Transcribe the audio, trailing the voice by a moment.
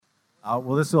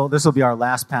Well, this will be our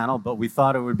last panel, but we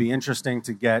thought it would be interesting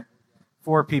to get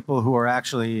four people who are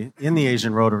actually in the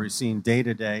Asian Rotary scene day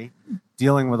to day,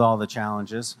 dealing with all the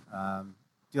challenges,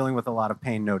 dealing with a lot of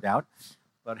pain, no doubt,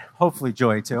 but hopefully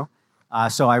joy too.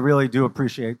 So I really do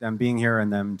appreciate them being here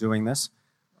and them doing this.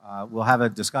 We'll have a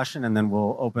discussion and then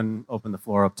we'll open the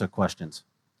floor up to questions.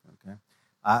 Okay.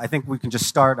 I think we can just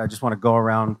start. I just want to go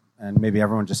around and maybe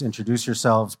everyone just introduce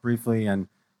yourselves briefly and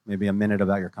maybe a minute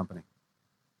about your company.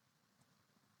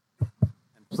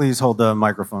 And please hold the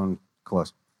microphone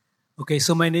close. Okay,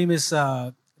 so my name is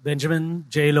Benjamin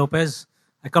J. Lopez.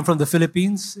 I come from the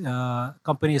Philippines.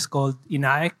 Company is called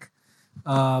INAEC.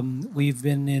 We've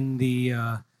been in the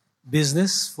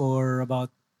business for about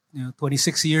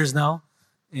 26 years now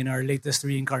in our latest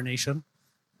reincarnation.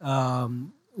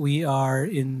 We are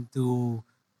into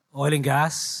oil and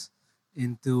gas,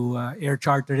 into air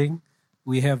chartering.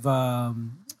 We have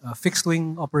fixed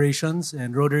wing operations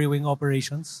and rotary wing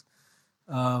operations.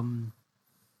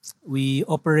 We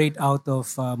operate out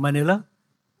of Manila,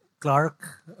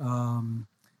 Clark,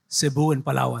 Cebu, and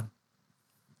Palawan.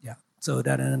 Yeah, so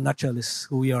that in a nutshell is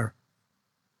who we are.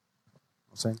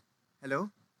 Mohsen.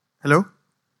 Hello.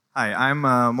 Hi, I'm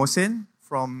Mohsen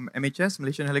from MHS,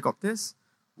 Malaysian Helicopters.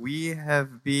 We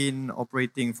have been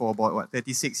operating for about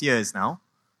 36 years now.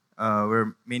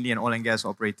 We're mainly an oil and gas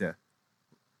operator.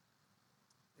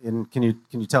 And can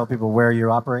you tell people where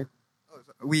you operate?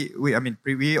 We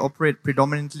operate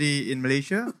predominantly in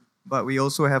Malaysia, but we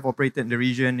also have operated in the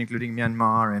region, including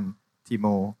Myanmar and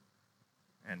Timor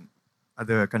and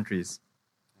other countries.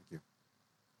 Thank you.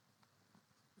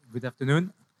 Good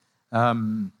afternoon.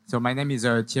 So my name is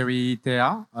Thierry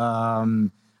Thea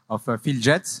of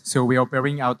PhilJets. So we're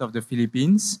operating out of the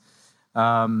Philippines,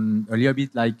 a little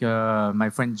bit like my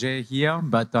friend Jay here,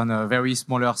 but on a very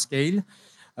smaller scale.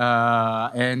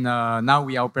 And now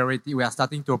we are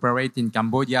starting to operate in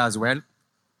Cambodia as well.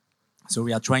 So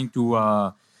we are trying to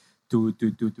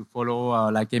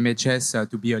follow like MHS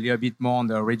to be a little bit more on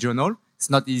the regional. It's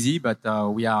not easy, but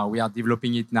we are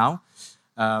developing it now.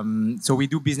 So we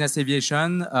do business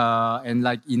aviation, and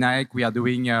like INAEC, we are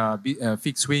doing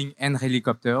fixed wing and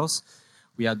helicopters.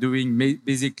 We are doing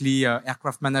basically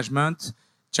aircraft management,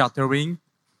 chartering,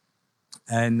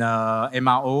 and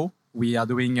MRO. We are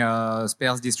doing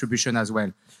spares distribution as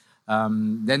well.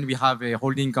 Then we have a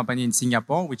holding company in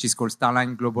Singapore, which is called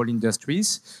Starline Global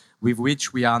Industries, with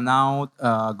which we are now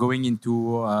going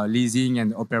into leasing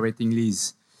and operating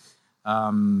lease.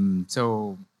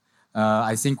 So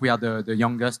I think we are the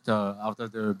youngest out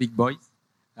of the big boys.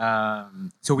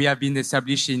 So we have been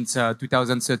established since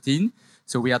 2013.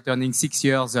 So we are turning 6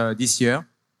 years this year.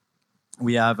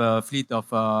 We have a fleet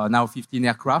of now 15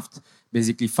 aircraft,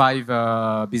 basically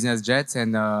 5 business jets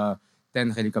and 10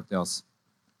 helicopters.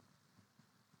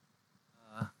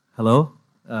 Hello,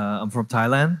 I'm from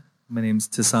Thailand. My name's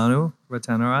Tisanu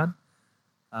Ratanaran.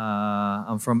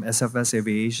 I'm from SFS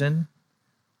Aviation.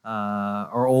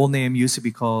 Our old name used to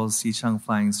be called Xichang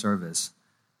Flying Service.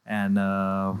 And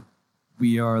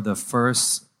we are the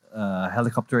first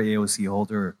helicopter AOC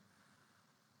holder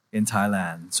in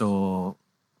Thailand. So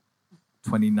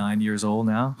 29 years old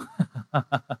now.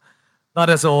 Not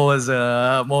as old as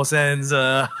Mohsen's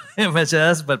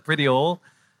MHS, but pretty old.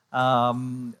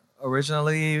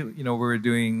 Originally, we were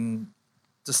doing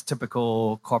just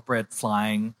typical corporate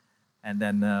flying, and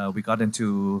then we got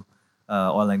into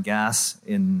oil and gas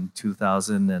in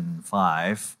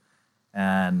 2005,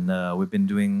 and we've been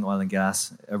doing oil and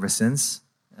gas ever since.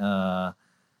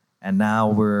 And now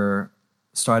we're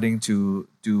starting to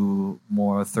do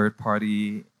more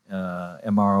third-party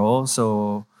MRO.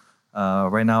 So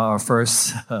right now, our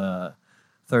first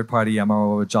third-party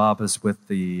MRO job is with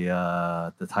the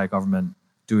Thai government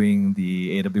doing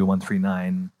the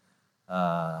AW139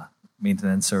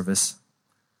 maintenance service.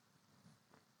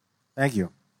 Thank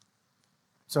you.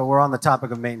 So we're on the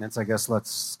topic of maintenance. I guess let's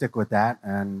stick with that,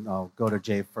 and I'll go to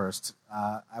Jay first.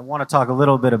 I want to talk a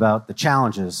little bit about the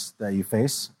challenges that you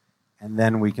face, and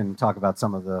then we can talk about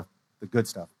some of the good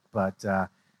stuff. But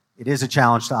it is a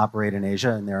challenge to operate in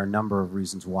Asia, and there are a number of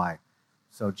reasons why.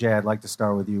 So Jay, I'd like to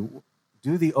start with you.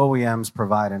 Do the OEMs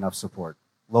provide enough support,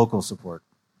 local support?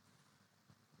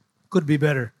 Could be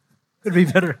better. Could be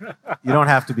better. You don't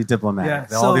have to be diplomatic.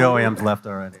 Yeah, all the OEMs left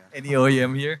already. Any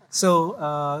OEM here?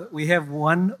 So we have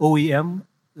one OEM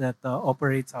that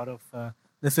operates out of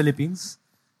the Philippines,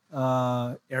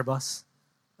 Airbus.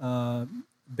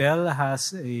 Bell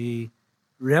has a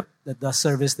rep that does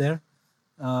service there.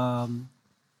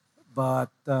 But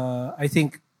I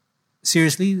think,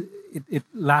 seriously, it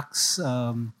lacks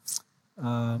a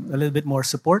little bit more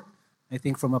support. I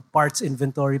think from a parts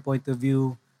inventory point of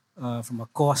view, from a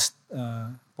cost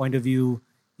point of view,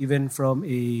 even from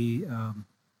a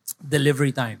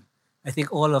delivery time. I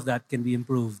think all of that can be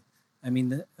improved. I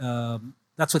mean,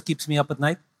 that's what keeps me up at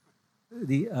night,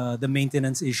 the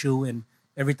maintenance issue. And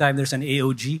every time there's an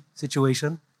AOG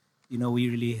situation, we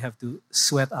really have to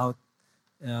sweat out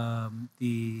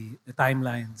the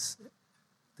timelines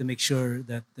to make sure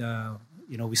that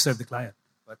we serve the client.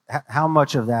 But how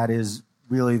much of that is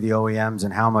really the OEMs,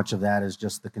 and how much of that is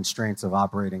just the constraints of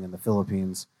operating in the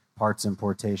Philippines, parts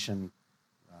importation,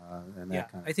 and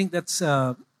that kind of? I think that's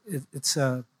it's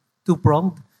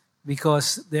two-pronged,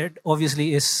 because there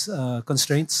obviously is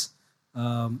constraints,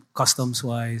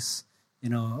 customs-wise.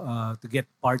 To get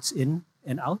parts in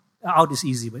and out. Out is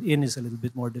easy, but in is a little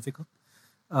bit more difficult.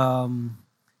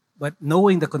 But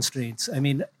knowing the constraints, I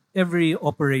mean, every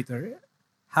operator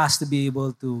has to be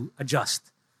able to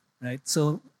adjust, right?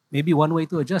 So maybe one way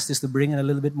to adjust is to bring in a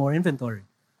little bit more inventory,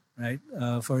 right,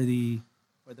 for the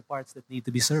parts that need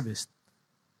to be serviced.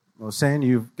 Well, saying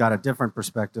you've got a different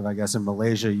perspective, I guess in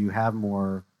Malaysia you have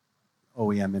more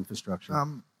OEM infrastructure.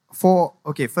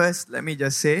 First, let me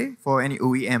just say, for any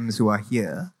OEMs who are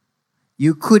here,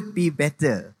 you could be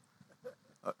better.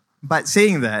 But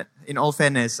saying that, in all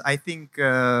fairness, I think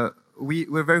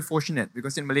we're very fortunate,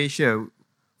 because in Malaysia,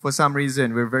 for some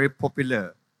reason, we're very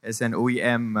popular as an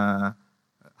OEM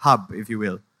hub, if you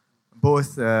will.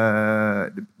 Both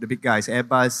the big guys,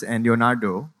 Airbus and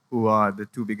Leonardo, who are the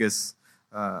two biggest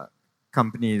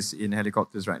companies in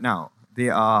helicopters right now, they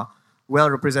are well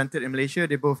represented in Malaysia.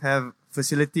 They both have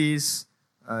facilities,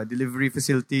 delivery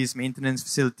facilities, maintenance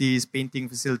facilities, painting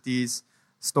facilities,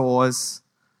 stores,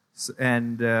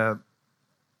 and a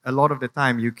lot of the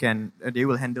time they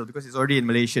will handle, because it's already in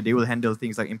Malaysia, they will handle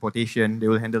things like importation, they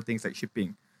will handle things like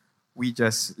shipping. We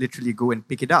just literally go and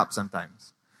pick it up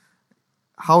sometimes.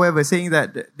 However, saying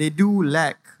that, they do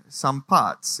lack some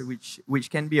parts, which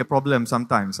can be a problem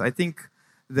sometimes. I think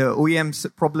the OEM's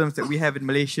problems that we have in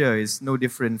Malaysia is no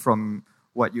different from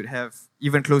what you'd have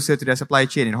even closer to their supply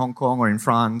chain in Hong Kong or in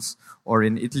France or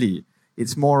in Italy.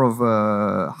 It's more of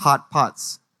hard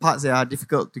parts that are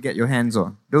difficult to get your hands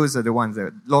on. Those are the ones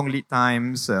that long lead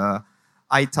times,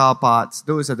 ITAR parts,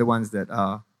 those are the ones that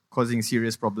are causing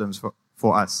serious problems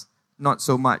for us. Not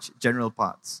so much general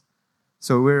parts.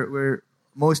 So we're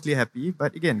mostly happy,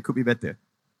 but again, could be better.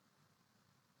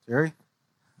 Jerry?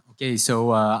 Okay,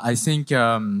 so I think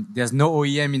there's no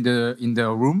OEM in the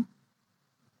room.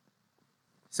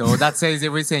 So that says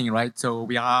everything, right? So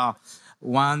we are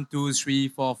 1, 2, 3,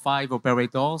 4, 5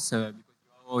 operators, because you're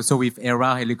also with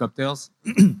ERA helicopters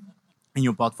in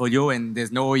your portfolio, and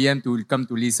there's no OEM to come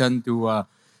to listen to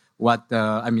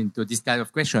to this type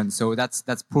of question. So that's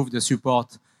proof the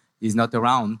support is not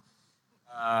around.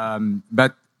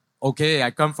 But okay,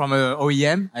 I come from an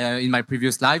OEM in my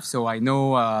previous life, so I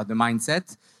know the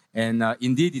mindset. And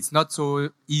indeed, it's not so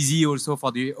easy also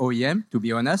for the OEM, to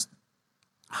be honest.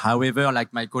 However,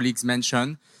 like my colleagues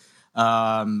mentioned,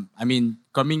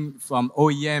 coming from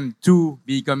OEM to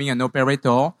becoming an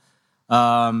operator,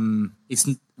 it's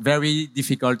very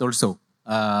difficult also.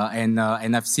 And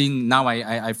I've seen now,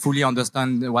 I fully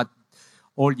understand what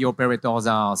all the operators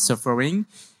are suffering.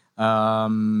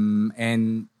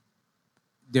 And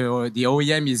the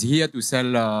OEM is here to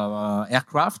sell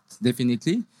aircraft,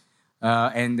 definitely.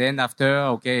 And then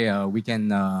after, we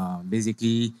can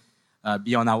basically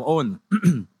be on our own.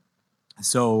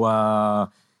 So,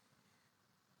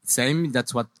 same,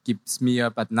 that's what keeps me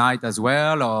up at night as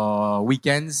well, or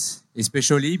weekends,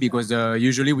 especially, because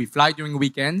usually we fly during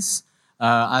weekends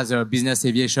as a business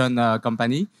aviation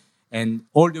company. And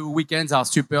all the weekends are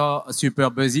super, super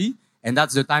busy. And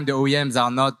that's the time the OEMs are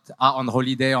on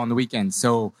holiday on weekends.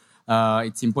 So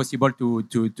it's impossible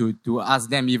to ask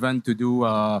them even to do,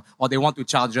 or they want to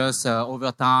charge us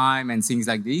overtime and things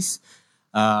like this.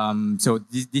 So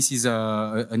this is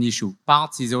an issue.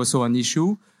 Parts is also an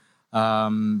issue.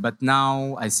 But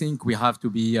now I think we have to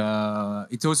be,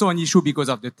 it's also an issue because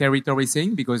of the territory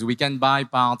thing, because we can buy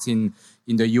parts in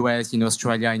the US, in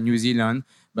Australia, in New Zealand.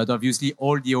 But obviously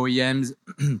all the OEMs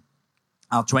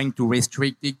are trying to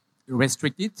restrict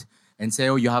it and say,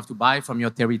 oh, you have to buy from your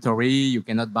territory. You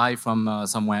cannot buy from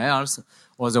somewhere else.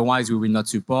 Otherwise, we will not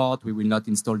support. We will not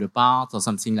install the part or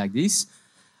something like this.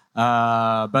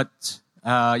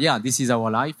 This is our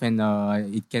life, and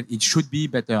it should be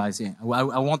better. I think.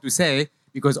 I want to say,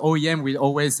 because OEM will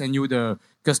always send you the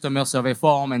customer survey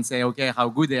form and say, okay, how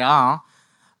good they are,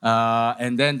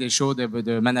 and then they show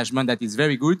the management that is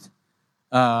very good.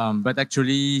 But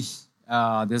actually,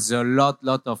 there's a lot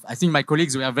of. I think my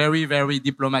colleagues were very, very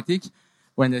diplomatic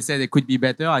when they said it could be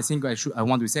better. I think I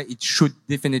want to say it should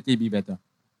definitely be better.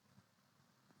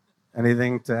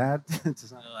 Anything to add?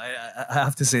 I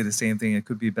have to say the same thing. It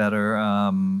could be better.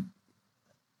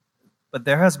 But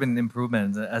there has been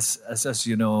improvement. As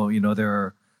you know, there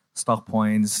are stock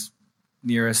points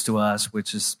nearest to us,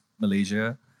 which is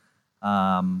Malaysia.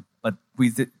 But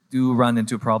we do run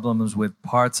into problems with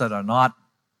parts that are not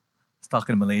stuck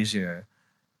in Malaysia,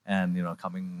 and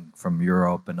coming from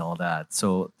Europe and all that.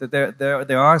 So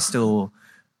there are still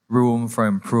room for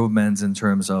improvements in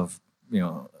terms of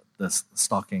the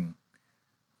stocking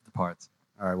the parts.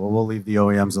 All right. Well, we'll leave the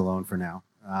OEMs alone for now.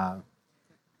 And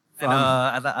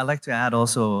I'd like to add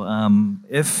also,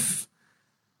 if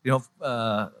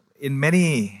in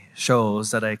many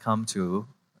shows that I come to,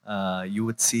 you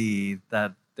would see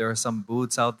that there are some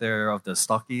booths out there of the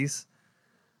stockies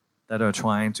that are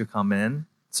trying to come in.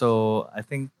 So I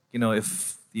think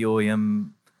if the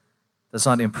OEM does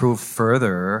not improve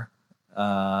further,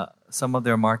 some of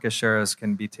their market shares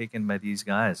can be taken by these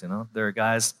guys. There are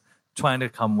guys trying to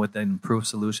come with an improved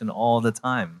solution all the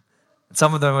time. And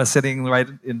some of them are sitting right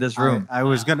in this room. I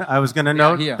was gonna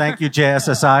note. here. Thank you,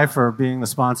 JSSI, for being the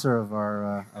sponsor of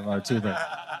our two there.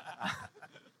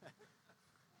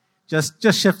 Just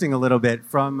shifting a little bit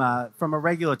from a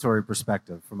regulatory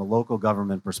perspective, from a local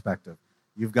government perspective.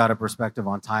 You've got a perspective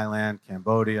on Thailand,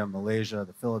 Cambodia, Malaysia,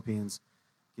 the Philippines.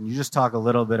 Can you just talk a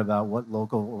little bit about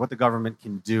what the government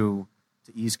can do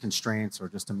to ease constraints or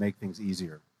just to make things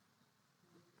easier?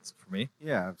 That's for me.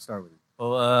 Yeah, I'll start with you.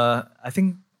 Well, I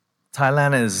think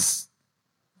Thailand is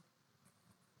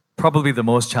probably the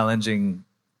most challenging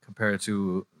compared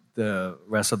to the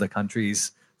rest of the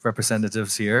countries'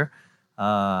 representatives here.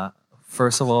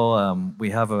 First of all, we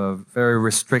have a very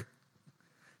restricted,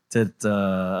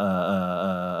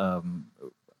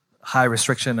 high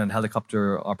restriction on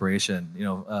helicopter operation.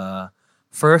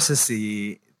 First is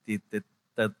the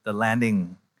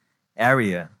landing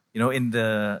area. In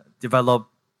the developed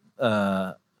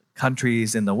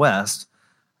countries in the West,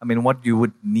 what you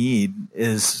would need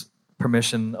is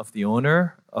permission of the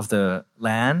owner of the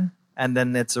land, and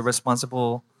then it's a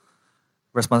responsibility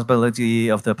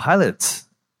of the pilots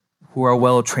who are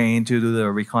well trained to do the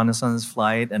reconnaissance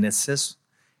flight and assist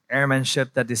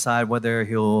airmanship that decide where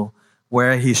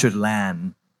he should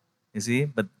land. You see,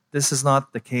 but this is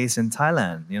not the case in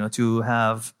Thailand. To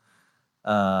have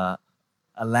a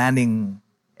landing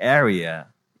area,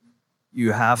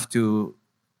 you have to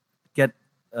get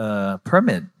a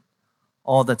permit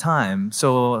all the time.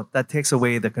 So that takes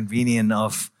away the convenience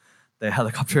of the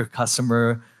helicopter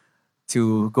customer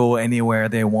to go anywhere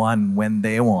they want when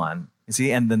they want. You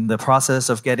see, and then the process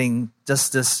of getting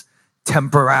just this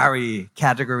temporary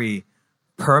category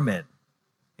permit,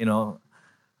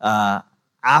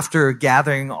 after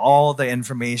gathering all the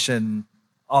information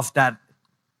of that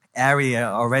area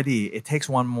already, it takes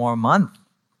one more month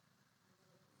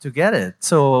to get it.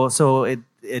 So it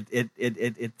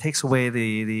takes away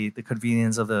the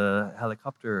convenience of the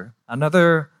helicopter.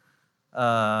 Another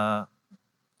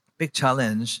big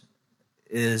challenge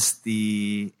is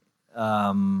the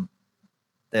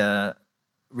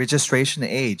registration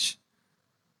age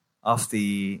of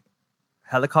the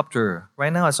helicopter.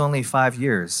 Right now, it's only 5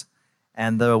 years,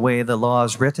 and the way the law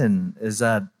is written is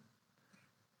that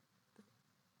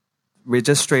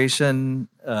registration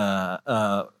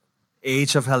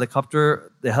age of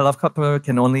helicopter, the helicopter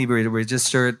can only be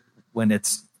registered when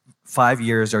it's 5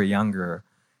 years or younger.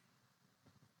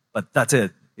 But that's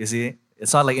it. You see,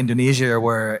 it's not like Indonesia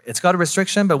where it's got a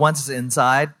restriction, but once it's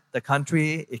inside the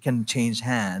country, it can change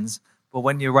hands. But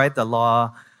when you write the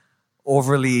law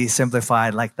overly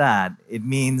simplified like that, it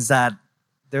means that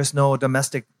there's no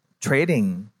domestic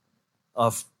trading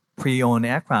of pre-owned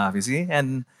aircraft, you see?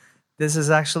 And this is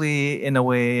actually, in a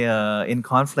way, in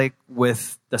conflict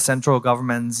with the central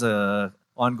government's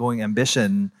ongoing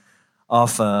ambition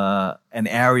of an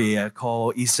area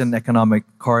called Eastern Economic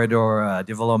Corridor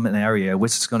Development Area,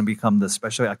 which is going to become the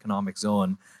special economic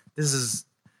zone. This is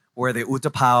where the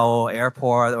Utapao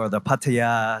Airport or the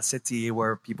Pattaya city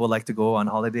where people like to go on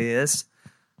holiday is.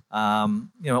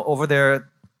 Over there,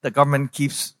 the government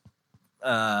keeps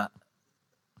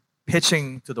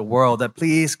pitching to the world that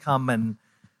please come and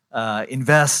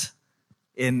invest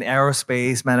in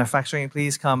aerospace manufacturing.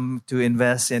 Please come to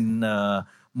invest in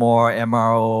more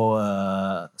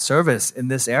MRO service in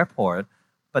this airport.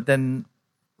 But then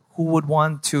who would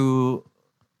want to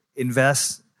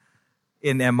invest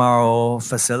in MRO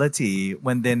facility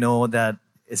when they know that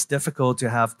it's difficult to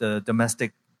have the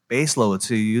domestic baseload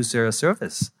to use their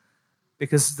service?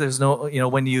 Because there's no,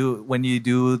 when you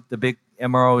do the big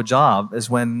MRO job is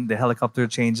when the helicopter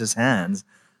changes hands.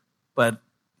 But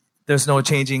there's no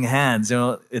changing hands.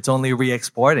 It's only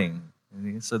re-exporting.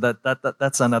 So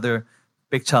that's another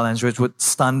big challenge which would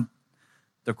stunt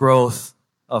the growth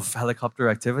of helicopter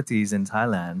activities in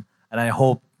Thailand. And I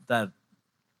hope that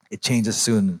it changes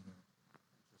soon.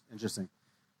 Interesting.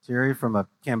 Thierry, from a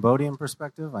Cambodian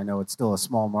perspective, I know it's still a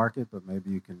small market, but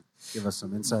maybe you can give us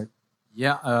some insight.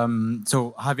 Yeah.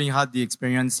 So having had the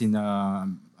experience in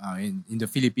the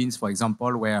Philippines, for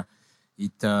example, where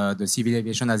the civil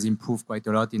aviation has improved quite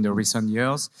a lot in the recent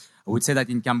years, I would say that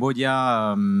in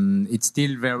Cambodia, it's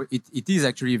still it is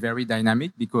actually very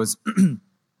dynamic because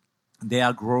they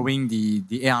are growing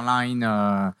the airline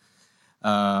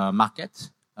market,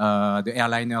 the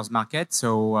airliners market.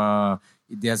 So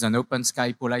there's an open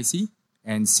sky policy,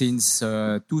 and since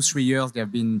 2-3 years, there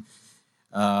have been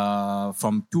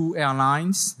from 2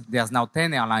 airlines. There's now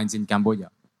 10 airlines in Cambodia.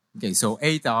 Okay, so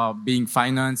 8 are being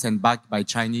financed and backed by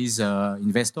Chinese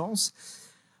investors,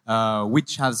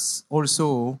 which has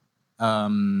also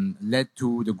led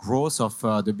to the growth of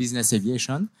the business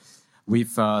aviation,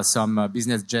 with some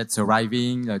business jets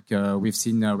arriving. Like we've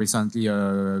seen recently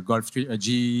a Gulfstream, a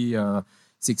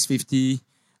G650.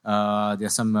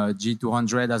 There's some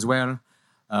G200 as well.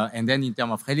 And then in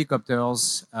terms of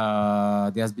helicopters,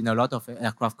 there's been a lot of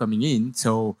aircraft coming in.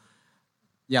 So,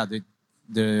 yeah, the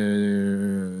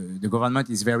government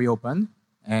is very open,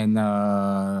 and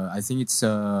I think it's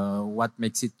what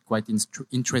makes it quite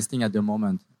interesting at the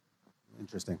moment.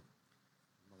 Interesting.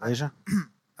 Malaysia?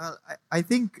 I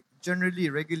think generally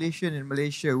regulation in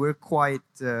Malaysia, we're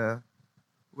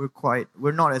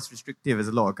not as restrictive as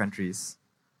a lot of countries.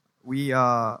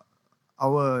 Our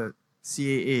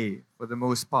CAA, for the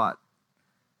most part,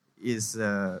 is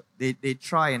they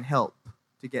try and help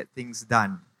to get things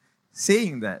done.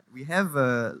 Saying that, we have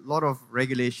a lot of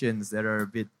regulations that are a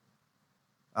bit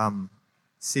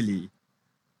silly.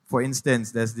 For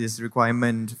instance, there's this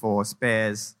requirement for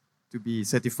spares to be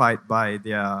certified by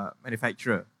their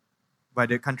manufacturer, by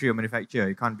the country of manufacturer.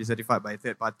 It can't be certified by a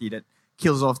third party that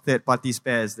kills off third party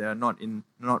spares that are not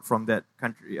from that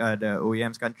country, the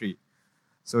OEM's country.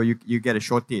 So you get a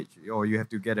shortage, or you have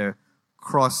to get a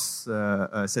cross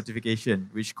certification,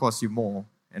 which costs you more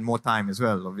and more time as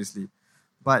well, obviously.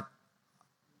 But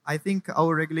I think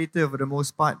our regulator, for the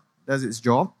most part, does its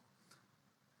job.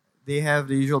 They have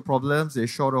the usual problems. They're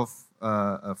short of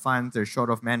funds. They're short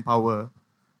of manpower,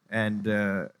 and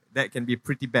that can be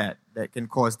pretty bad. That can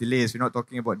cause delays. We're not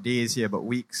talking about days here, but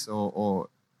weeks, or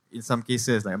in some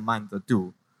cases like a month or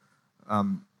 2.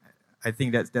 I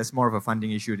think that's more of a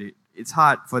funding issue. It's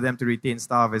hard for them to retain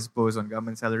staff, I suppose, on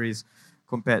government salaries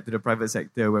compared to the private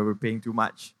sector where we're paying too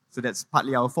much. So that's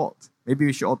partly our fault. Maybe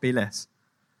we should all pay less.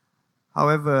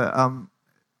 However,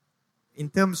 in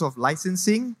terms of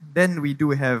licensing, then we do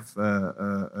have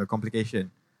a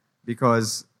complication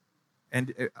because,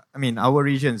 our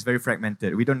region is very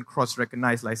fragmented. We don't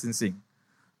cross-recognize licensing.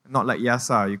 Not like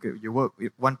YASA. You work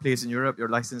with one place in Europe, your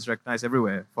license recognized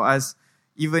everywhere. For us,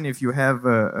 even if you have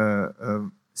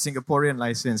a Singaporean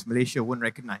license, Malaysia won't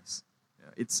recognize.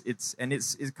 It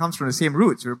comes from the same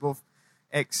roots. We're both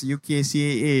ex-UK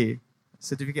CAA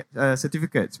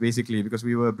certificates, basically, because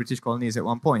we were British colonies at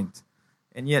one point.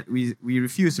 And yet we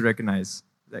refuse to recognize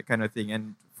that kind of thing.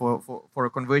 And for a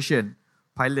conversion,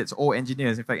 pilots or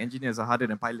engineers, in fact, engineers are harder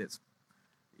than pilots.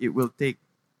 It will take,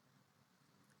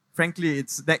 frankly,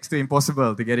 it's next to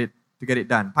impossible to get it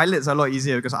done. Pilots are a lot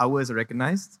easier because hours are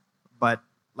recognized, but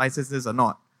licenses are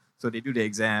not. So they do the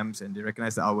exams and they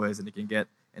recognize the hours and they can get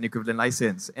an equivalent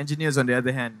license. Engineers, on the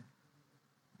other hand,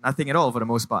 nothing at all for the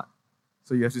most part.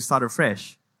 So you have to start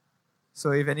afresh.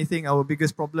 So if anything, our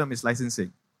biggest problem is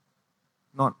licensing,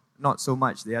 not so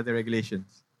much the other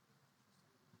regulations.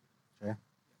 Okay.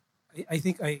 I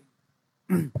think I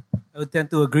would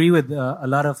tend to agree with a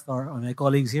lot of my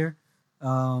colleagues here.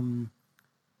 In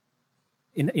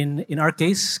our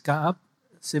case, Kaap,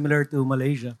 similar to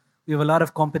Malaysia, we have a lot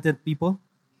of competent people,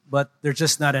 but they're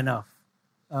just not enough.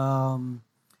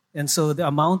 And so the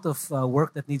amount of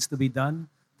work that needs to be done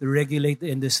to regulate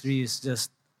the industry is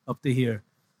just up to here.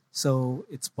 So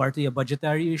it's partly a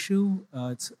budgetary issue.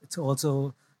 It's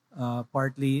also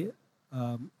partly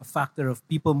a factor of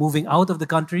people moving out of the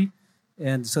country,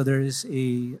 and so there is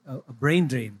a brain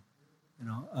drain,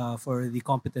 for the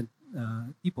competent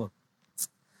people.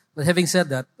 But having said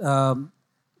that,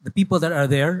 the people that are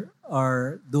there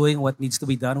are doing what needs to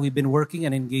be done. We've been working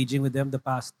and engaging with them the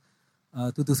past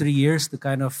 2 to 3 years to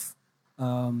kind of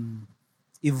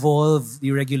evolve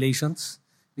the regulations,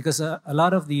 because a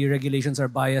lot of the regulations are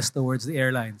biased towards the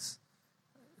airlines.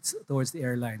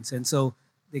 And so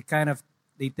they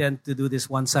tend to do this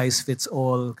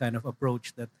one-size-fits-all kind of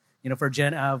approach that, for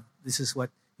Gen Av, this is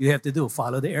what you have to do,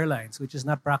 follow the airlines, which is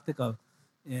not practical.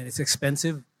 And it's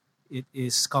expensive, it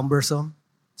is cumbersome,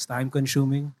 It's time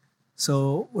consuming.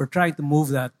 So we're trying to move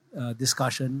that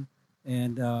discussion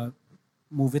and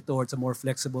move it towards a more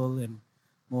flexible and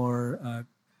more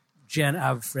Gen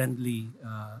Av friendly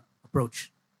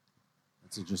approach.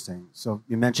 That's interesting. So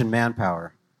you mentioned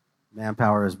manpower.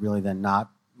 Manpower is really then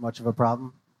not much of a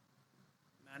problem?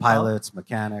 Pilots,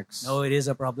 mechanics. No, it is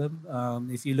a problem.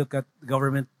 If you look at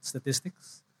government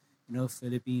statistics,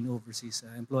 Philippine Overseas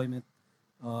Employment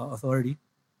Authority,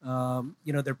 there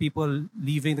are people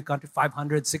leaving the country,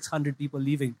 500, 600 people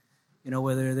leaving,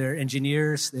 whether they're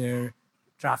engineers, they're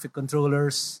traffic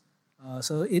controllers.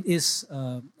 So it is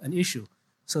an issue.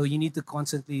 So you need to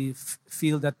constantly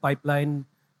fill that pipeline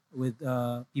with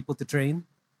people to train.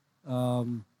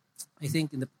 I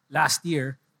think in the last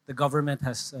year, the government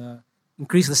has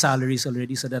increased the salaries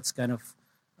already, so that's kind of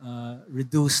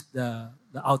reduced the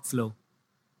outflow.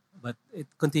 But it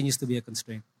continues to be a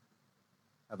constraint.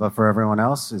 But for everyone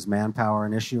else, is manpower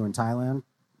an issue in Thailand?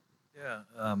 Yeah,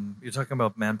 you're talking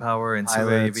about manpower in civil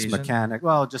Pilots, aviation. mechanic.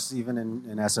 Well, just even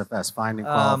in SFS, finding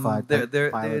qualified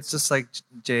pilots. It's just like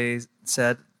Jay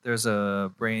said, there's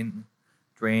a brain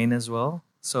drain as well.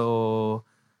 So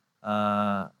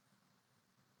pilots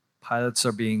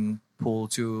are being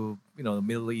pulled to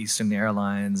Middle Eastern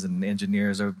airlines, and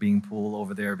engineers are being pulled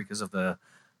over there because of the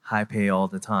high pay all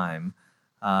the time.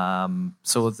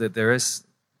 So that there is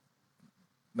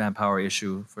manpower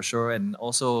issue for sure, and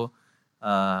also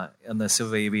on the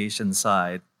civil aviation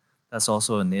side, that's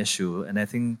also an issue. And I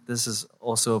think this is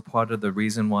also part of the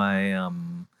reason why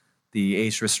the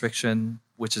age restriction,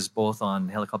 which is both on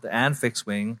helicopter and fixed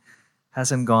wing,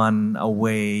 hasn't gone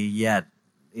away yet.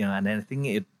 And I think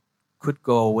it could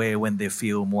go away when they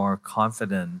feel more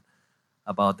confident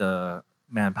about the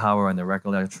manpower and the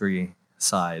regulatory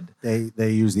side. They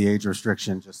use the age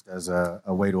restriction just as a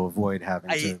way to avoid having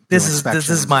to This do is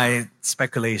inspections. my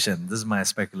speculation. This is my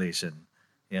speculation.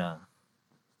 Yeah.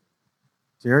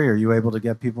 Thierry, are you able to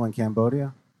get people in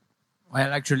Cambodia?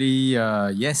 Well, actually,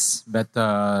 yes, but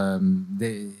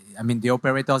the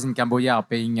operators in Cambodia are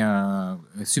paying a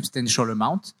substantial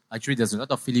amount. Actually, there's a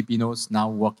lot of Filipinos now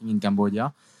working in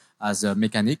Cambodia as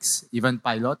mechanics, even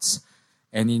pilots,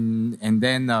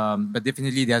 but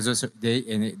definitely there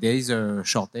is a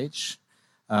shortage.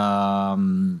 So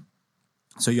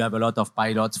you have a lot of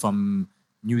pilots from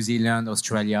New Zealand,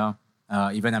 Australia,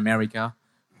 even America,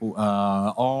 who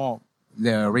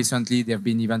recently there have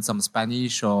been even some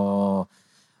Spanish or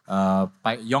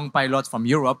young pilots from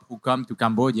Europe who come to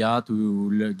Cambodia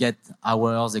to get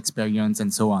hours, experience,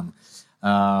 and so on.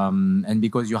 And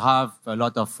because you have a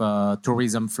lot of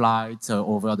tourism flights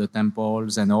over the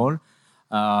temples and all,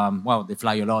 they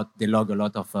fly a lot, they log a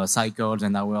lot of cycles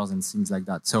and hours and things like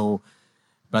that.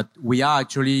 But we are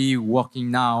actually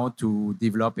working now to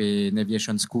develop an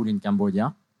aviation school in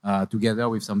Cambodia together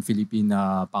with some Philippine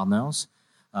partners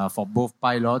for both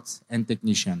pilots and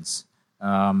technicians.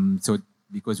 So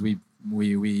because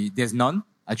there's none.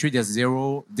 Actually,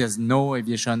 there's no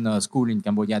aviation school in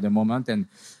Cambodia at the moment, and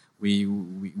we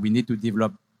need to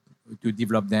develop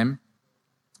them,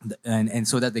 and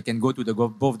so that they can go to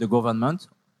both the government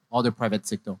or the private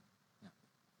sector. Yeah.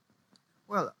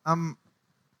 Well,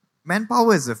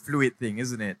 manpower is a fluid thing,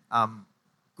 isn't it?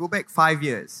 Go back 5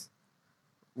 years,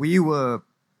 we were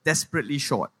desperately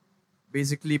short.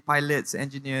 Basically, pilots,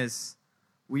 engineers,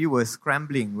 we were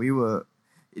scrambling.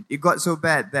 It got so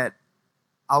bad that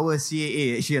our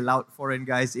CAA actually allowed foreign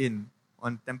guys in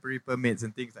on temporary permits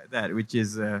and things like that, which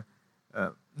is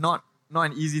not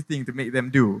an easy thing to make them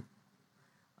do.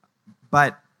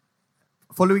 But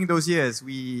following those years,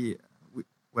 we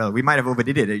might have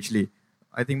overdid it actually.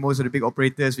 I think most of the big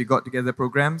operators, we got together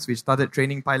programs. We started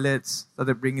training pilots,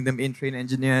 started bringing them in, train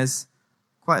engineers,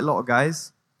 quite a lot of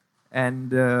guys.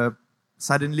 And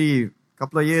suddenly, a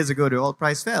couple of years ago, the oil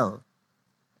price fell.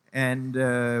 And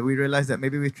we realized that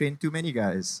maybe we've trained too many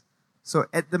guys. So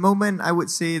at the moment, I would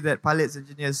say that pilots,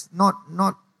 engineers, not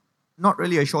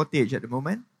really a shortage at the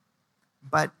moment,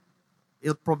 but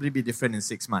it'll probably be different in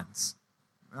 6 months.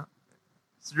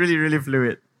 It's really, really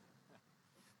fluid.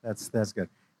 That's good.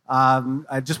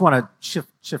 I just want to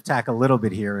shift tack a little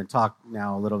bit here and talk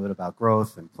now a little bit about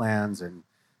growth and plans and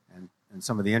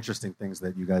some of the interesting things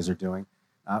that you guys are doing.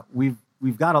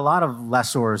 We've got a lot of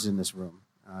lessors in this room,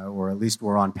 or at least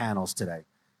we're on panels today.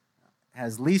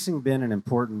 Has leasing been an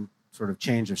important sort of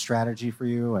change of strategy for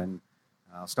you? And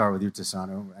I'll start with you,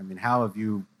 Tisano. I mean, how have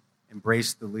you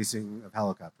embraced the leasing of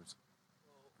helicopters?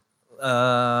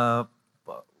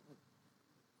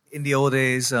 In the old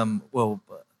days,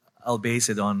 I'll base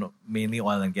it on mainly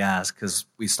oil and gas because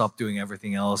we stopped doing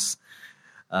everything else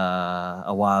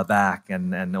a while back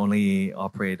and only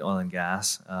operate oil and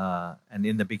gas. And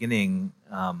in the beginning,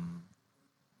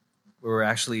 we were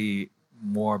actually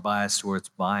more biased towards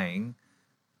buying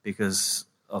because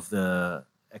of the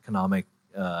economic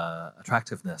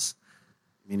attractiveness.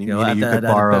 Meaning you could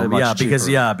borrow much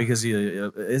cheaper. Because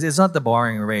it's not the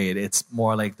borrowing rate. It's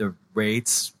more like the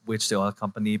rates which the oil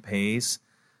company pays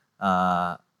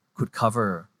could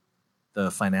cover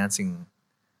the financing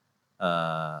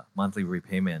monthly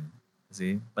repayment.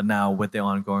 See, but now with the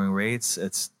ongoing rates,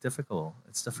 it's difficult.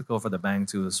 It's difficult for the bank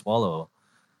to swallow.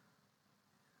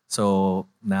 So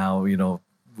now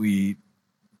we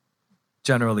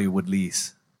generally would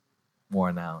lease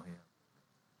more now. Yeah.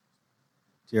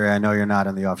 Thierry, I know you're not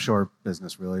in the offshore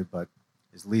business really, but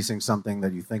is leasing something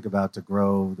that you think about to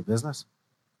grow the business?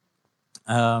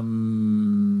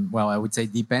 Well, I would say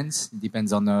depends. It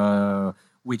depends on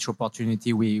which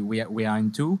opportunity we are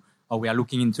into or we are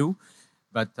looking into.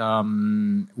 But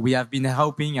we have been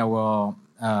helping our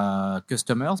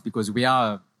customers because we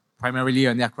are primarily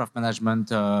an aircraft management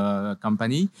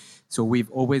company. So we've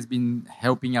always been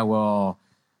helping our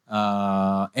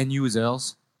end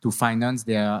users to finance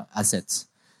their assets.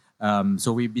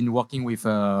 So we've been working with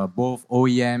both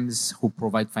OEMs who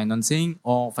provide financing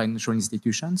or financial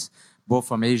institutions, both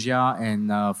from Asia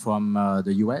and from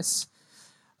the US.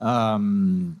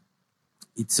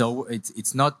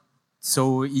 It's not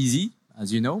so easy,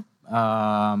 as you know,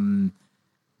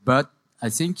 but I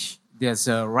think there's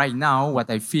right now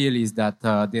what I feel is that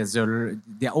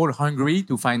they're all hungry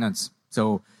to finance.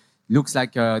 So looks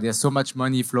like there's so much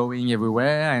money flowing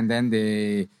everywhere, and then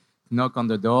they knock on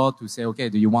the door to say, okay,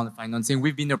 do you want financing?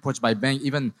 We've been approached by banks,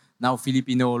 even now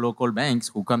Filipino local banks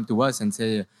who come to us and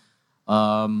say,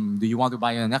 do you want to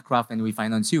buy an aircraft and we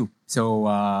finance you?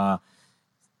 So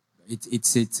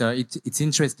it's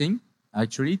interesting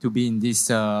actually to be in this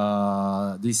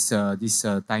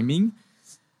timing.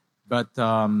 But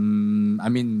I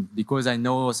mean, because I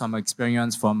know some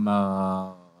experience from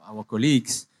our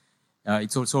colleagues,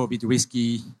 it's also a bit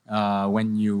risky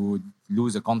when you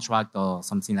lose a contract or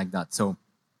something like that. So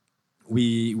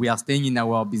we are staying in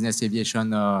our business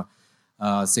aviation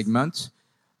segment,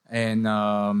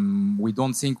 and we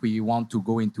don't think we want to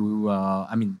go into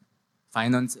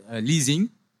finance leasing,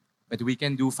 but we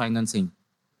can do financing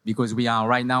because we are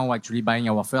right now actually buying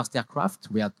our first aircraft.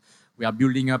 We are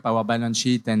building up our balance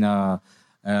sheet, and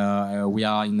we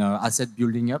are in asset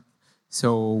building up.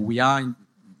 So we are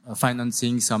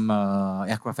financing some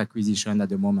aircraft acquisition at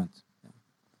the moment.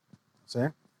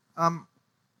 Say?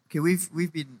 Okay,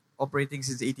 we've been operating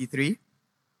since '83.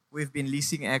 We've been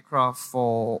leasing aircraft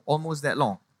for almost that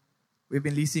long. We've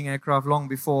been leasing aircraft long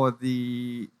before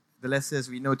the lessors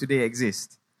we know today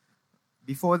exist.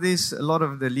 Before this, a lot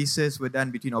of the leases were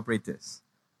done between operators.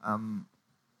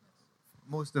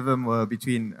 Most of them were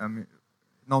between.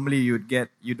 Normally, you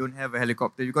don't have a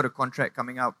helicopter. You've got a contract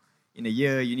coming up in a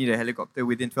year. You need a helicopter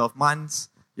within 12 months.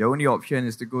 Your only option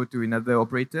is to go to another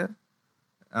operator.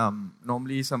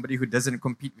 Normally, somebody who doesn't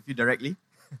compete with you directly,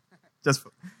 just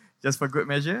for good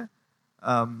measure.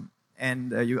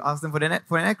 And you ask them for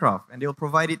an aircraft, and they'll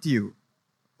provide it to you.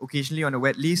 Occasionally on a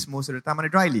wet lease, most of the time on a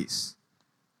dry lease.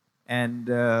 And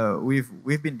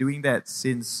we've been doing that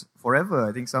since forever.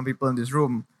 I think some people in this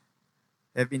room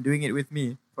have been doing it with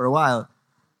me for a while.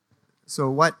 So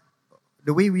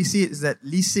the way we see it is that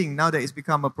leasing, now that it's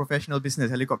become a professional business,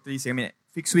 helicopter leasing, I mean,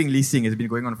 fixed wing leasing has been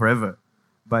going on forever.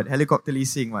 But helicopter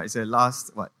leasing, it's the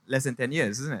last, less than 10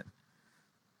 years, isn't it?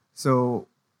 So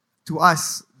to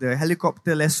us, the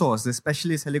helicopter lessors, the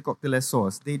specialist helicopter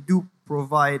lessors, they do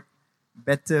provide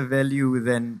better value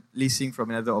than leasing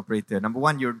from another operator. Number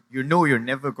one, you're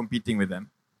never competing with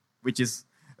them, which is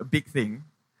a big thing.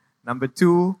 Number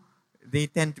two, they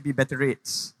tend to be better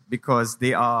rates because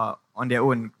they are on their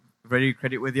own very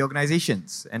creditworthy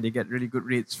organizations, and they get really good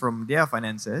rates from their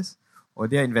financiers or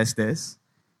their investors.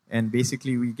 And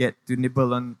basically, we get to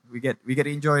nibble on, we get to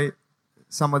enjoy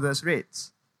some of those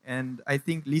rates. And I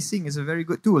think leasing is a very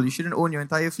good tool. You shouldn't own your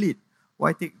entire fleet.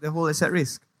 Why take the whole asset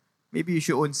risk? Maybe you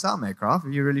should own some aircraft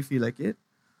if you really feel like it.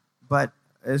 But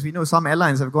as we know, some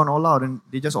airlines have gone all out and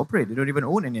they just operate. They don't even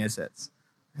own any assets.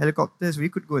 Helicopters, we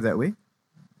could go that way.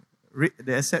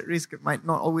 The asset risk might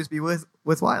not always be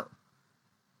worthwhile.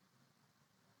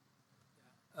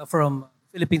 From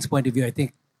Philippines' point of view, I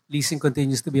think leasing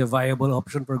continues to be a viable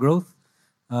option for growth.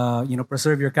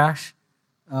 Preserve your cash.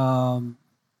 I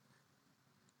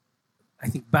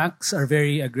think banks are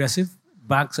very aggressive.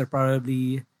 Banks are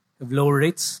probably have lower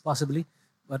rates, possibly.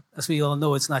 But as we all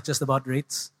know, it's not just about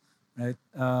rates, right?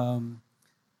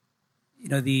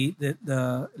 The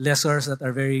lessors that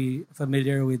are very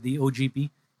familiar with the OGP,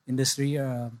 industry,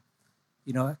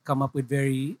 come up with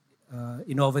very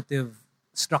innovative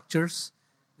structures.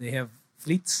 They have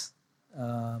fleets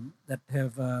that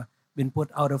have been put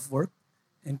out of work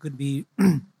and could be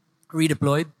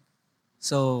redeployed.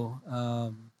 So,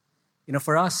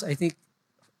 for us, I think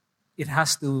it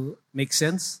has to make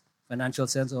sense, financial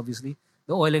sense, obviously.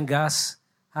 The oil and gas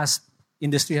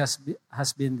industry has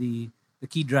been the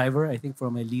key driver, I think,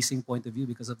 from a leasing point of view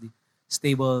because of the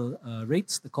stable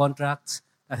rates, the contracts.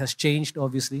 That has changed,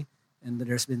 obviously, and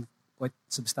there's been quite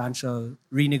substantial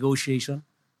renegotiation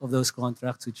of those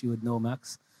contracts, which you would know,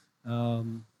 Max.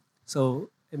 So,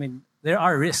 there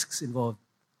are risks involved,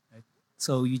 right?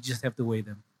 So you just have to weigh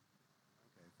them.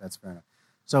 Okay, that's fair enough.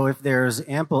 So if there's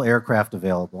ample aircraft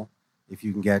available, if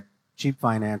you can get cheap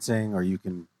financing or you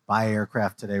can buy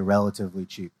aircraft today relatively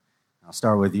cheap, I'll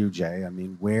start with you, Jay.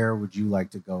 Where would you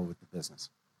like to go with the business?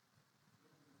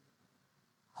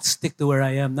 I'll stick to where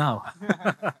I am now.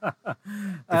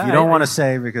 If you don't want to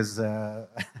say, because well,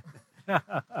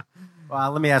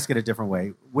 let me ask it a different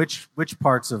way. Which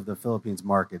parts of the Philippines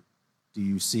market do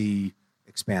you see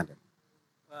expanding?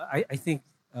 I think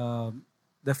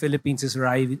the Philippines is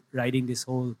riding this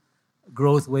whole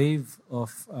growth wave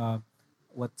of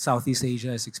what Southeast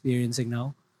Asia is experiencing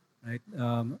now, right?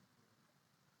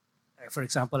 For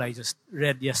example, I just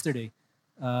read yesterday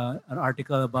an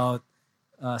article about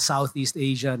Southeast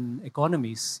Asian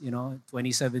economies.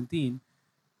 2017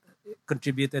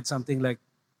 contributed something like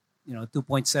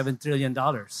 $2.7 trillion,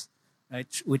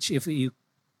 right? Which, if you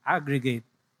aggregate,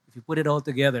 if you put it all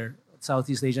together,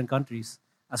 Southeast Asian countries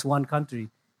as one country,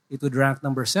 it would rank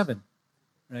number 7,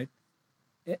 right?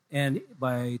 And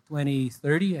by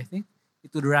 2030, I think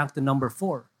it would rank to number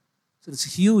 4. So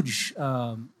it's huge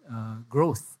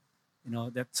growth,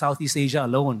 that Southeast Asia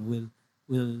alone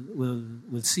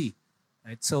will see,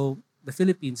 right? So the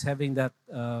Philippines having that,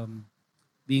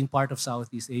 being part of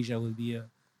Southeast Asia, will be a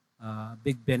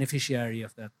big beneficiary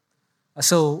of that.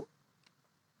 So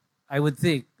I would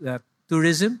think that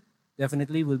tourism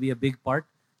definitely will be a big part.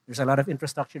 There's a lot of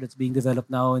infrastructure that's being developed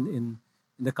now in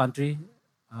the country.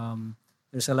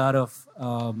 There's a lot of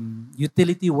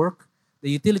utility work. The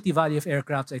utility value of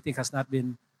aircrafts, I think, has not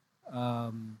been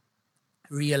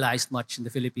realized much in the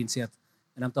Philippines yet.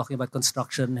 And I'm talking about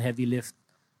construction, heavy lift,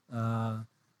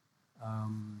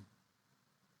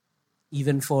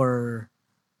 even for,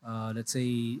 let's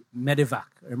say, medevac,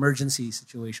 emergency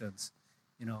situations.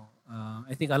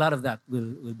 I think a lot of that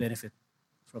will benefit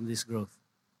from this growth.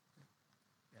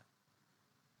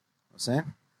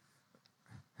 Sam?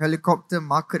 Helicopter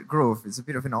market growth is a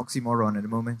bit of an oxymoron at the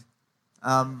moment.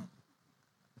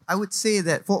 I would say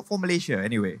that for Malaysia,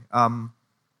 anyway,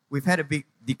 we've had a big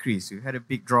decrease. We've had a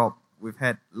big drop. We've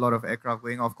had a lot of aircraft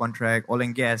going off contract. Oil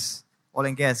and gas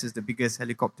is the biggest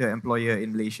helicopter employer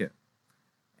in Malaysia.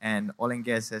 And oil and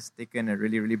gas has taken a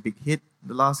really, really big hit in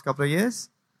the last couple of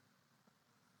years.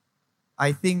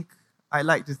 I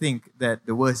like to think that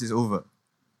the worst is over.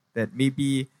 That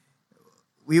maybe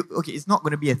it's not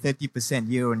going to be a 30%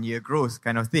 year-on-year growth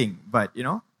kind of thing, but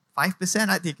 5%,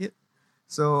 I take it.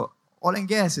 So oil and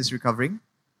gas is recovering.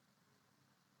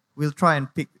 We'll try and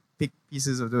pick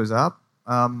pieces of those up.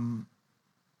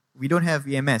 We don't have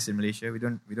EMS in Malaysia. We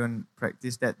don't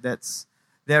practice that.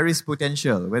 There is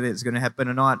potential. Whether it's going to happen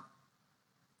or not,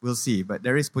 we'll see. But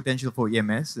there is potential for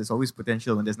EMS. There's always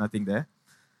potential when there's nothing there.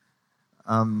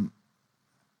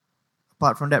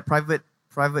 Apart from that, private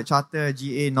charter,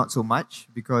 GA, not so much,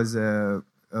 because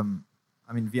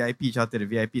VIP charter, the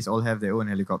VIPs all have their own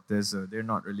helicopters, so they're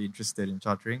not really interested in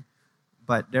chartering.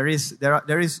 But there is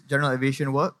general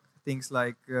aviation work, things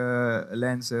like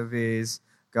land surveys,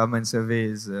 government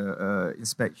surveys,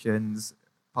 inspections,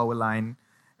 power line,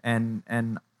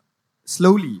 and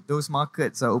slowly those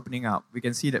markets are opening up. We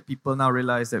can see that people now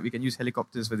realize that we can use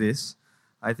helicopters for this.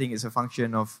 I think it's a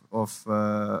function of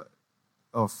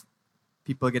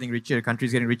people getting richer,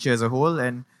 countries getting richer as a whole,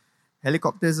 and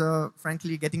helicopters are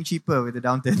frankly getting cheaper with the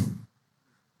downturn.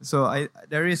 So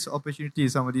there is opportunity in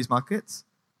some of these markets.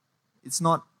 It's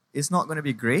not going to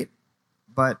be great,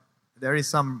 but there is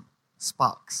some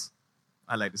sparks,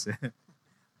 I like to say.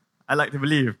 I like to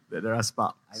believe that there are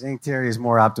sparks. I think Terry is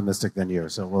more optimistic than you,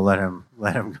 so we'll let him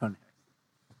go next.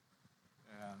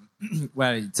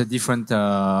 Well, it's a different.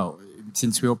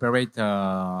 Since we operate,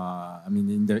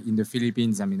 in the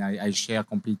Philippines, I share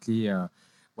completely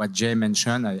what Jay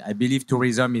mentioned. I believe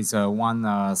tourism is one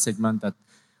segment that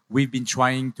we've been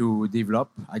trying to develop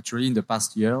actually in the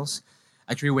past years.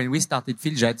 Actually, when we started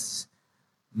PhilJets,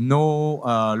 no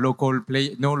local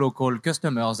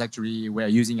customers actually were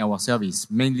using our service.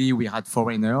 Mainly we had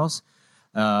foreigners,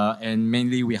 and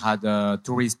mainly we had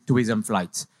tourism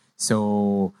flights.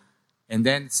 So, and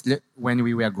then when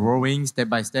we were growing step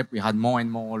by step, we had more and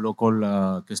more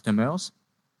local customers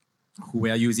who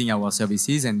were using our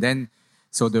services. And then,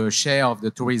 so the share of the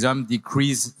tourism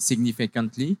decreased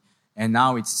significantly. And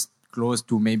now it's close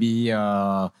to maybe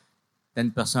 10%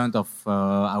 of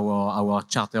our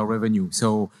charter revenue.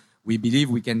 So we believe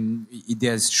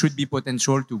there should be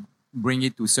potential to bring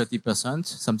it to 30%,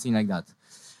 something like that.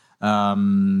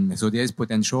 So there is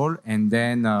potential. And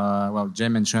then, Jay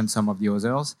mentioned some of the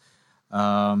others.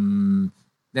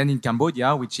 Then in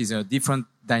Cambodia, which is a different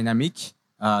dynamic,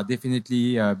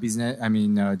 definitely business,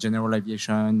 general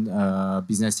aviation,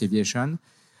 business aviation.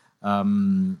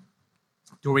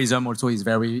 Tourism also is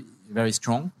very, very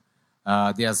strong.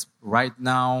 There's right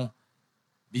now,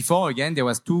 before again, there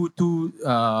was two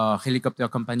helicopter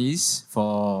companies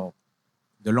for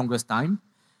the longest time.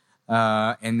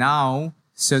 And now,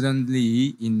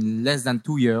 suddenly, in less than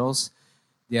 2 years,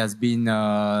 there has been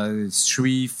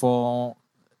 3-4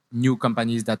 new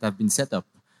companies that have been set up.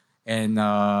 And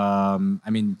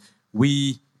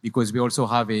because we also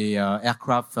have a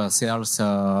aircraft sales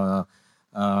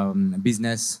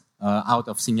business out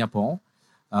of Singapore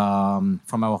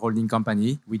from our holding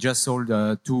company. We just sold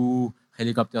 2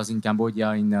 helicopters in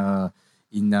Cambodia in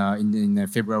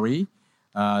February,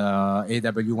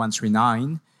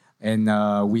 AW139,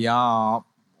 and we are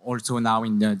also now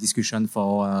in the discussion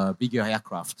for bigger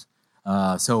aircraft.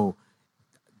 So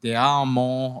there are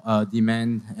more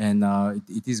demand, and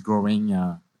it is growing.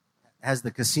 Has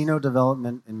the casino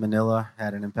development in Manila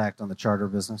had an impact on the charter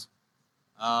business?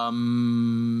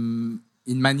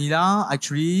 In Manila,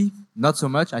 actually, not so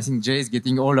much. I think Jay is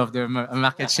getting all of the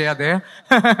market share there.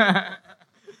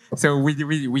 So we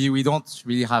don't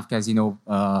really have casino.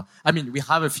 We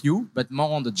have a few, but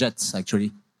more on the jets,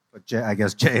 actually. But Jay, I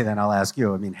guess, Jay, then I'll ask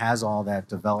you. Has all that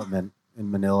development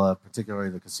in Manila, particularly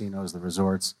the casinos, the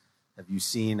resorts, have you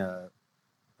seen a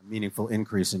meaningful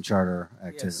increase in charter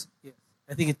activity? Yes.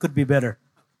 I think it could be better.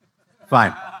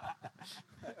 Fine.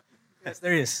 Yes,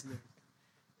 there is.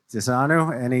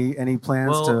 Tisanu, any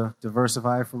plans to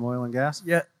diversify from oil and gas?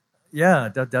 Yeah,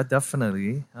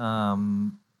 definitely. I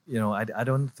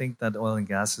don't think that oil and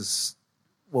gas is,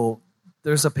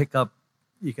 there's a pickup,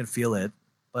 you can feel it,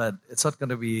 but it's not going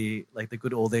to be like the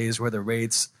good old days where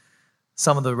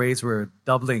some of the rates were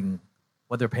doubling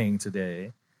what they're paying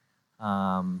today.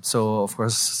 So of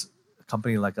course, a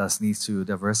company like us needs to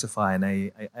diversify, and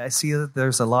I see that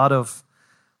there's a lot of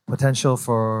potential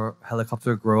for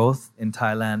helicopter growth in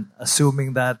Thailand,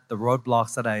 assuming that the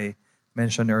roadblocks that I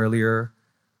mentioned earlier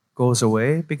goes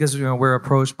away, because we're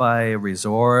approached by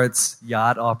resorts,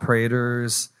 yacht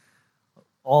operators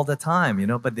all the time,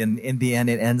 but then in the end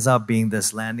it ends up being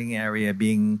this landing area,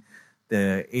 being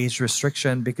the age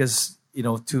restriction, because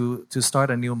to start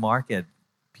a new market,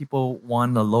 people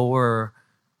want a lower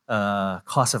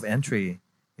cost of entry,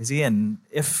 you see, and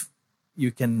if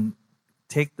you can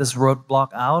take this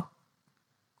roadblock out,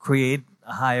 create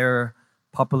a higher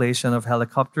population of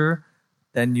helicopter,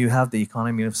 then you have the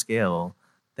economy of scale.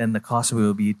 Then the cost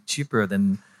will be cheaper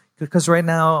than, because right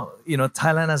now,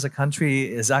 Thailand as a country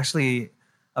is actually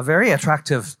a very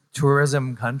attractive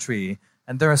tourism country,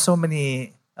 and there are so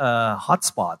many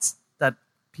hotspots that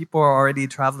people are already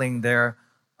traveling there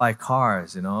by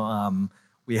cars.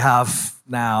 We have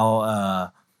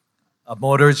now a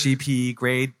MotoGP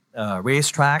grade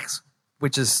racetracks,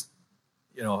 which is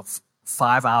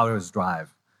 5 hours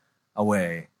drive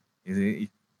away.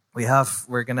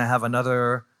 We're gonna have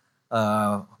another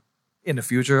in the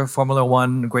future Formula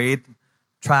One grade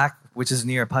track, which is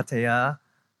near Pattaya.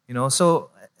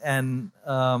 And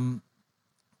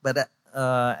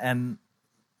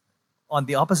on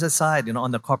the opposite side,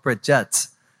 on the corporate jets,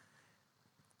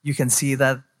 you can see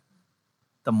that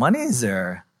the money is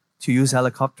there to use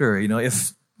helicopter.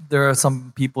 If there are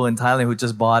some people in Thailand who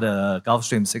just bought a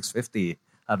Gulfstream 650.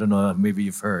 I don't know, maybe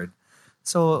you've heard.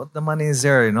 So the money is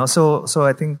there, So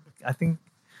I think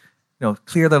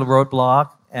clear the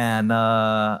roadblock. And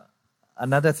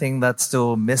another thing that's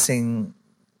still missing,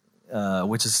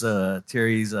 which is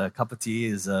Thierry's cup of tea,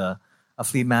 is a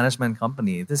fleet management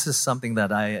company. This is something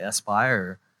that I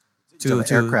aspire to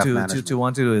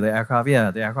want to do, the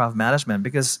aircraft management,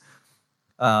 because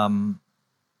the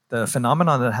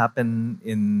phenomenon that happened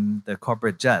in the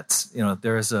corporate jets,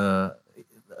 there's a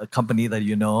company that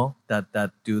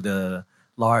that do the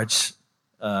large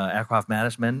aircraft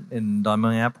management in Don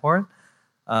Mueang Airport.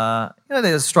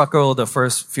 They struggled the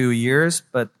first few years,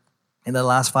 but in the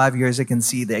last 5 years, you can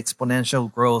see the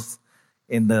exponential growth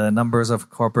in the numbers of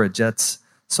corporate jets.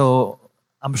 So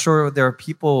I'm sure there are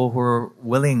people who are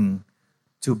willing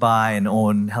to buy and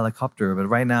own helicopter, but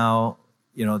right now,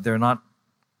 they're not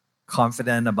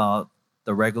confident about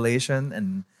the regulation,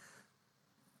 and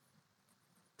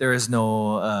there is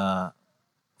no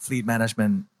fleet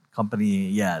management company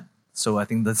yet. So I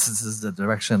think this is the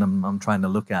direction I'm trying to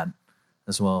look at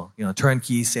as well.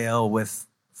 Turnkey sale with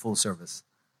full service.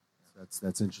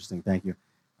 That's interesting. Thank you.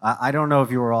 I don't know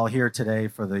if you were all here today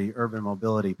for the urban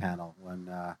mobility panel when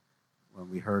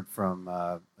we heard from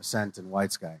Ascent and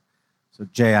White Sky. So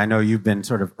Jay, I know you've been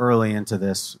sort of early into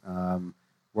this,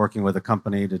 working with a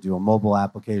company to do a mobile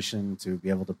application to be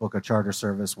able to book a charter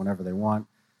service whenever they want.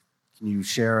 Can you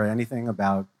share anything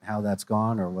about how that's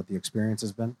gone or what the experience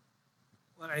has been?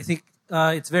 Well, I think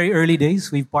it's very early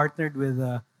days. We've partnered with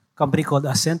a company called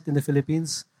Ascent in the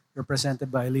Philippines,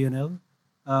 represented by Lionel,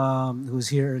 who's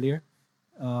here earlier.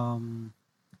 And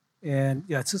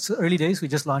yeah, it's early days. We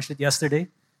just launched it yesterday,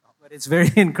 but it's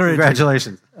very encouraging.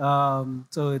 Congratulations.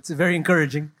 So it's very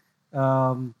encouraging.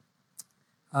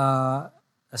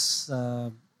 As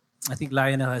I think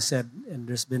Lionel has said, and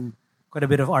there's been quite a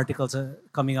bit of articles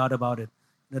coming out about it.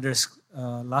 There's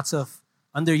lots of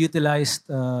underutilized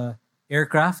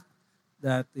aircraft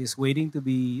that is waiting to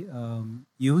be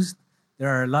used. There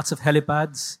are lots of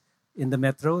helipads in the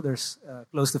metro. There's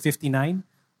close to 59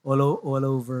 all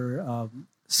over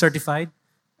certified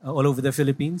all over the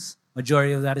Philippines.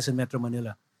 Majority of that is in Metro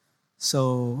Manila.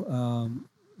 So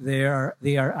they are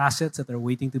assets that are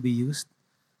waiting to be used.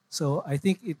 So I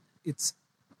think it's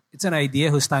an idea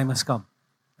whose time has come.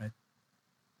 Right?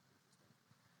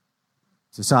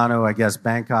 Susano, I guess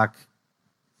Bangkok,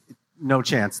 no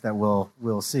chance that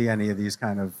we'll see any of these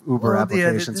kind of Uber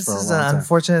applications for a long time. This is an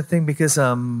unfortunate thing because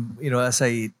as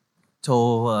I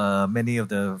told many of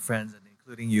the friends, and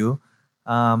including you,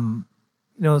 some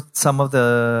of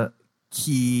the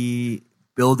key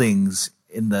buildings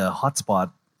in the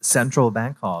hotspot, central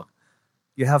Bangkok,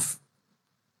 you have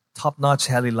top-notch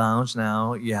heli lounge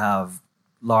now. You have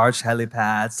large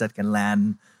helipads that can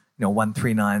land,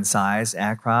 139 size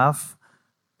aircraft.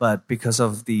 But because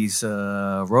of these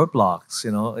roadblocks,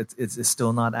 it's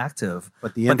still not active.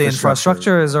 But the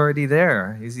infrastructure is already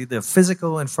there. You see, the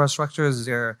physical infrastructure is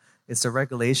there. It's the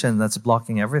regulation that's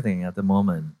blocking everything at the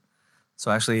moment.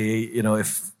 So actually,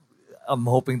 if I'm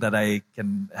hoping that I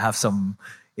can have some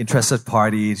interested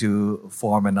party to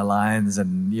form an alliance,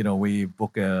 and we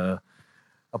book a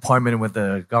appointment with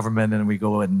the government, and we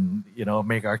go and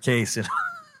make our case.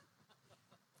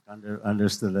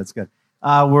 Understood. That's good.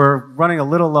 We're running a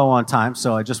little low on time,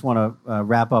 so I just want to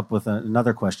wrap up with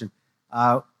another question.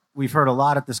 We've heard a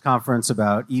lot at this conference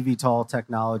about eVTOL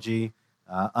technology,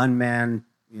 unmanned,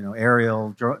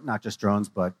 aerial, not just drones,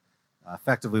 but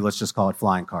effectively, let's just call it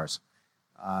flying cars.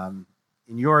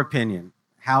 In your opinion,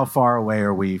 how far away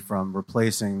are we from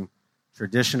replacing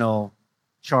traditional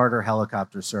charter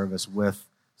helicopter service with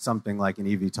something like an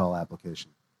eVTOL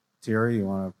application? Thierry, you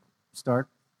want to start?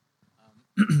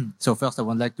 So first, I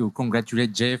would like to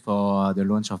congratulate Jay for the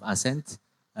launch of Ascent.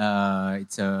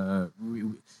 It's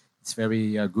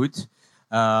very good.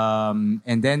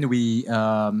 And then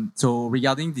so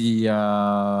regarding the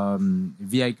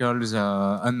vehicles,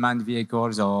 unmanned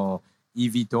vehicles or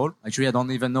eVTOL, actually I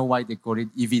don't even know why they call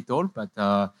it eVTOL, but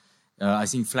I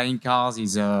think flying cars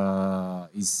is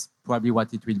probably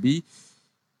what it will be.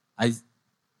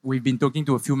 We've been talking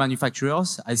to a few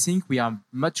manufacturers. I think we are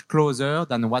much closer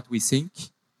than what we think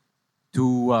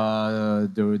to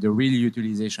the real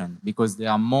utilization, because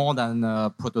there are more than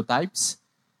prototypes,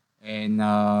 and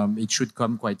it should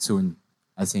come quite soon,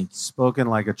 I think. Spoken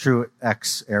like a true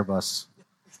ex-Airbus.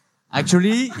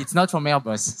 Actually, it's not from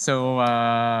Airbus, so...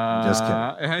 Just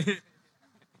kidding.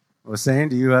 Hossein,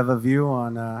 do you have a view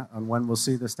on when we'll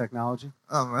see this technology?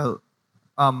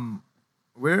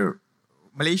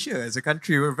 Malaysia as a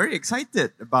country, we're very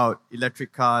excited about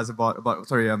electric cars,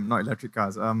 not electric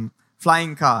cars,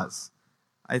 flying cars.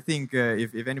 I think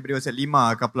if anybody was at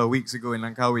Lima a couple of weeks ago in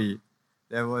Langkawi,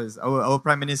 there was our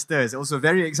Prime Minister is also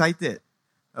very excited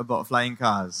about flying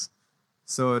cars.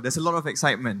 So there's a lot of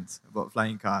excitement about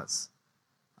flying cars.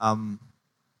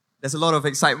 There's a lot of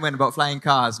excitement about flying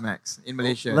cars, Max, in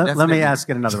Malaysia. Let me ask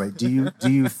it another way. Do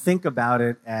you think about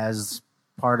it as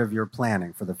part of your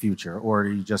planning for the future, or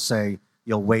do you just say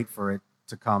you'll wait for it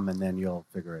to come and then you'll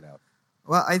figure it out?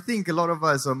 Well, I think a lot of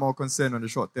us are more concerned on the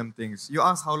short-term things. You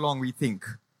ask how long we think.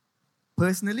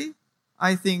 Personally,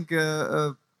 I think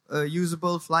a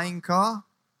usable flying car,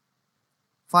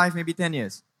 5, maybe 10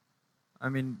 years. I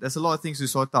mean, there's a lot of things to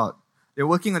sort out. They're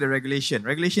working on the regulation.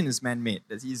 Regulation is man-made.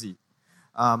 That's easy.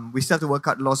 We still have to work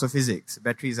out laws of physics.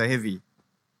 Batteries are heavy.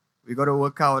 We got to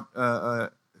work out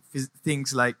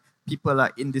things like people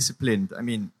are indisciplined. I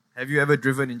mean, have you ever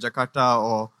driven in Jakarta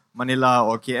or Manila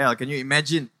or KL? Can you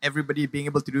imagine everybody being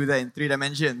able to do that in 3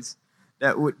 dimensions?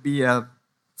 that would be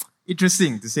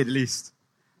interesting, to say the least.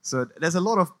 So there's a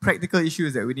lot of practical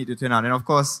issues that we need to turn out. And of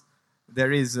course,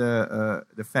 there is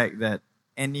the fact that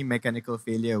any mechanical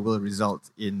failure will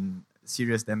result in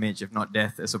serious damage, if not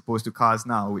death, as opposed to cars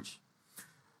now, which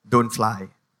don't fly.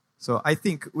 So I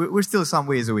think we're still some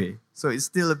ways away. So it's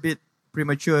still a bit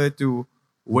premature to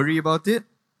worry about it.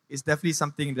 It's definitely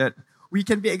something that we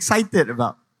can be excited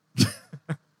about.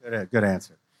 Good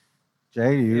answer.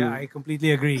 Jay, you? Yeah, I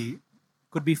completely agree.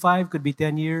 Could be 5, could be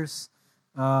 10 years.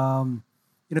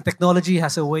 Technology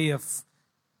has a way of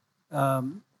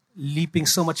leaping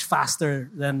so much faster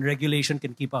than regulation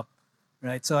can keep up,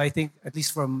 right? So I think, at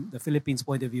least from the Philippines'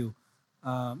 point of view,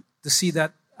 to see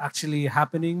that actually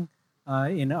happening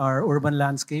in our urban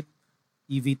landscape,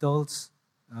 eVTOLs,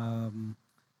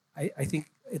 I think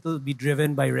it will be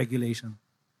driven by regulation.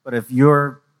 But if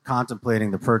you're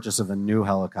contemplating the purchase of a new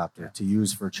helicopter to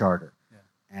use for charter,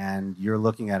 and you're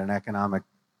looking at an economic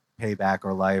payback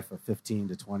or life of 15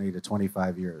 to 20 to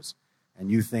 25 years, and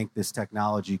you think this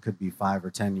technology could be 5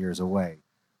 or 10 years away,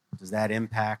 does that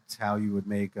impact how you would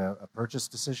make a purchase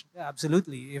decision? Yeah,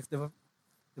 absolutely. If the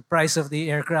price of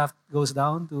the aircraft goes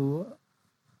down to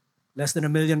less than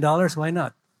 $1 million, why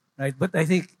not? Right? But I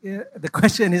think the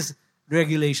question is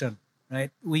regulation,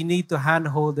 right? We need to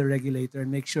handhold the regulator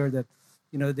and make sure that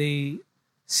they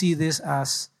see this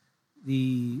as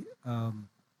the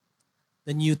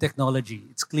new technology.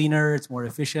 It's cleaner, it's more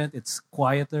efficient, it's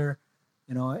quieter,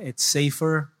 it's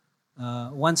safer.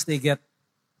 Once they get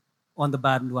on the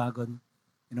bandwagon,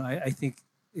 I think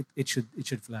it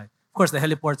should fly. Of course, the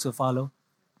heliports will follow.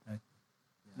 Right?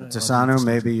 Tisano,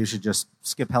 maybe you should just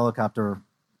skip helicopter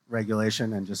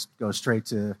regulation and just go straight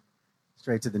to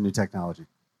the new technology.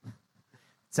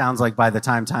 Sounds like by the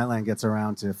time Thailand gets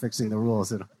around to fixing the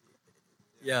rules, it'll...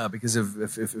 Yeah, because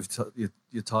if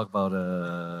you talk about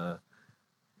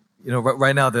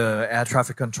right now the air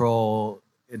traffic control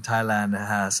in Thailand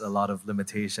has a lot of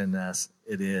limitation as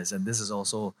it is, and this is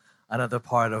also another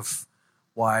part of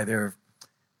why they're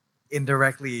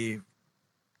indirectly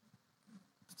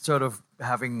sort of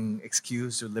having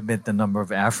excuse to limit the number of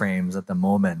airframes at the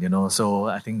moment. So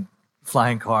I think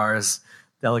flying cars,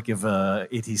 that'll give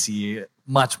ATC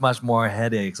much more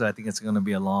headache. So I think it's going to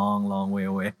be a long way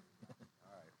away.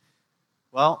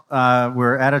 Well,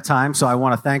 we're out of time, so I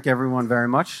want to thank everyone very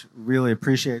much. Really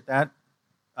appreciate that.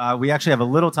 We actually have a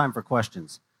little time for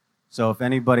questions. So if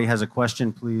anybody has a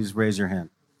question, please raise your hand.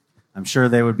 I'm sure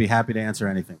they would be happy to answer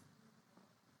anything.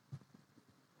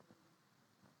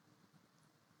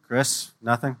 Chris,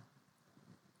 nothing?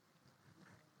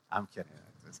 I'm kidding.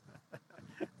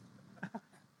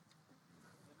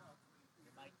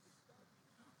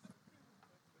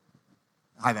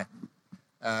 Hi there.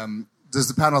 Does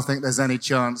the panel think there's any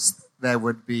chance there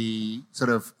would be sort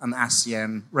of an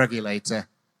ASEAN regulator,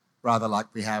 rather like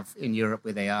we have in Europe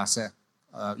with EASA?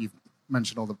 You've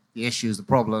mentioned all the issues, the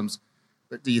problems,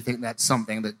 but do you think that's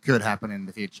something that could happen in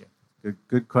the future?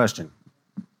 Good question.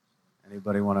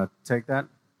 Anybody want to take that?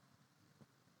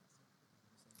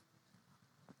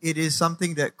 It is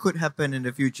something that could happen in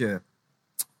the future.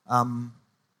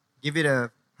 Give it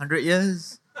 100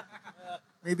 years,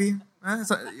 maybe.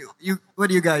 What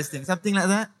do you guys think? Something like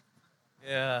that?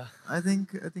 Yeah, I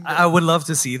think. I would love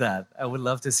to see that.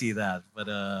 But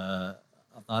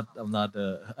I'm not.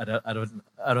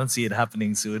 I don't see it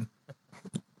happening soon.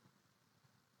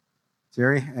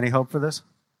 Thierry, any hope for this?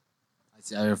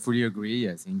 I fully agree.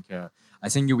 I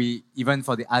think we, even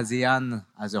for the ASEAN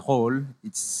as a whole,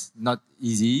 it's not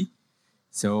easy.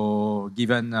 So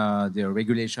given the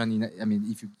regulation,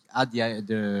 if you add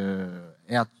the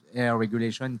air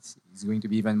regulation, it's going to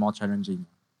be even more challenging.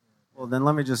 Well, then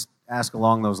let me just ask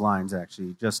along those lines,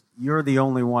 actually. Just, you're the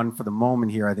only one for the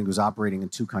moment here, I think, who's operating in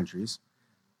 2 countries.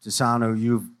 Tisano,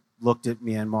 you've looked at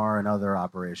Myanmar and other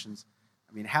operations.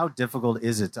 How difficult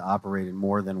is it to operate in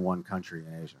more than one country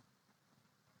in Asia?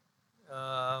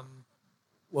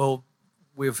 Well,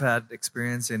 we've had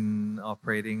experience in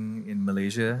operating in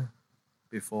Malaysia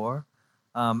before.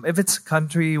 If it's a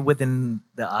country within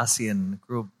the ASEAN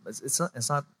group, it's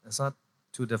not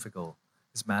too difficult.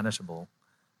 It's manageable.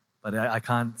 But I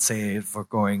can't say for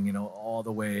going, all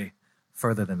the way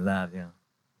further than that. Yeah.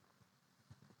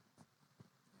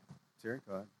 Thierry,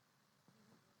 go ahead.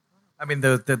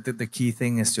 The key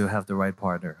thing is to have the right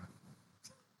partner.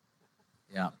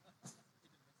 Yeah.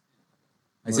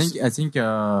 I think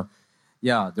the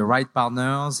right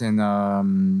partners and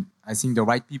I think the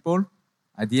right people.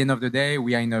 At the end of the day,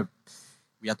 we are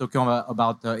talking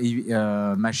about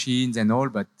machines and all,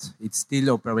 but it's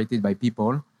still operated by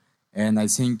people. And I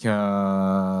think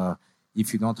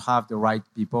if you don't have the right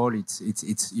people,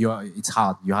 it's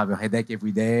hard. You have a headache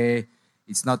every day.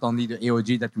 It's not only the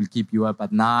AOG that will keep you up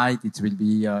at night. It will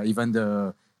be even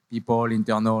the people,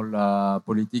 internal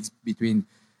politics between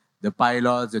the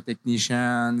pilots, the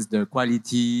technicians, the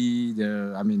quality,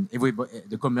 everybody,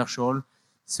 the commercial.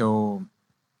 So,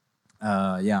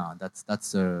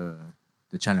 that's the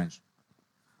challenge.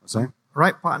 Same?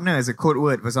 Right partner is a code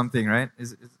word for something, right?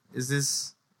 Is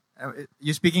this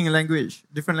you speaking a language,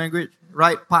 different language?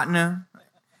 Right partner.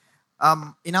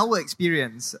 In our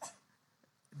experience,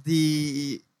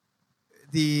 the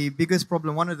biggest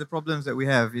problem, one of the problems that we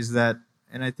have is that,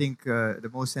 and I think the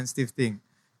most sensitive thing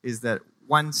is that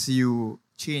once you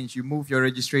change, you move your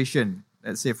registration,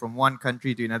 let's say from one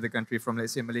country to another country, from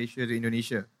let's say Malaysia to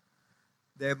Indonesia,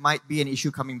 there might be an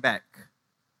issue coming back.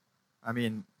 I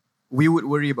mean, we would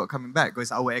worry about coming back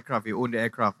because our aircraft, we own the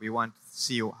aircraft, we want to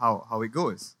see how it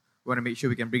goes. We want to make sure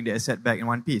we can bring the asset back in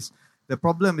one piece. The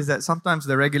problem is that sometimes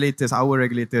the regulators, our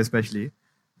regulator especially,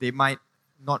 they might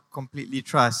not completely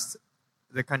trust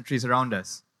the countries around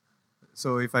us.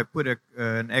 So if I put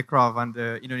an aircraft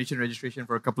under Indonesian registration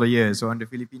for a couple of years or under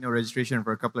Filipino registration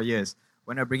for a couple of years,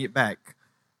 when I bring it back,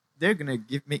 they're going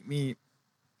to make me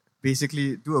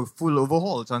basically do a full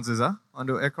overhaul, chances are, on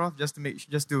the aircraft just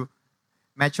to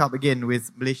match up again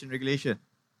with Malaysian regulation.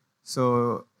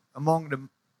 So among the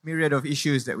myriad of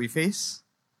issues that we face,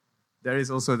 there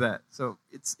is also that. So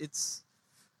it's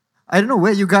I don't know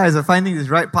where you guys are finding these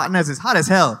right partners. It's hard as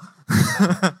hell.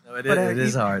 No, it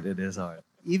is hard. It is hard.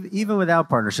 Even without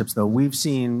partnerships, though, we've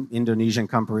seen Indonesian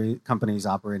companies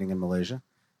operating in Malaysia.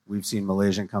 We've seen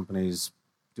Malaysian companies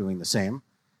doing the same.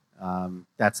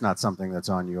 That's not something that's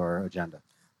on your agenda.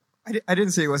 I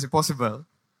didn't say it was impossible.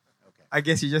 Okay. I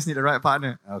guess you just need the right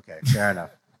partner. Okay, fair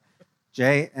enough.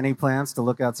 Jay, any plans to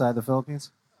look outside the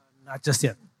Philippines? Not just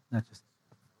yet. Not just.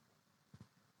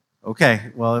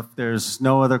 Okay, well, if there's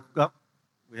no other... Oh,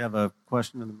 we have a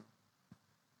question in the...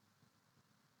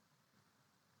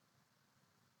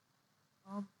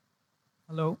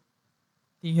 Hello?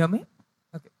 Can you hear me?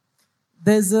 Okay.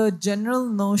 There's a general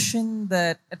notion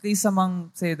that, at least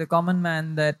among, say, the common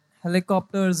man, that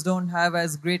helicopters don't have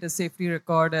as great a safety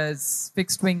record as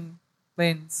fixed-wing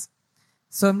planes.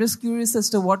 So I'm just curious as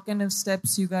to what kind of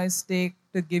steps you guys take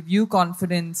to give you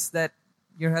confidence that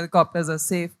your helicopters are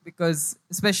safe, because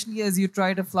especially as you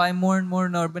try to fly more and more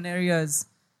in urban areas,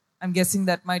 I'm guessing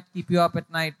that might keep you up at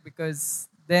night, because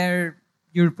there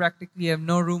you practically have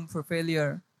no room for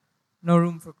failure, no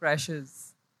room for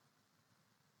crashes.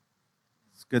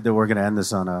 It's good that we're going to end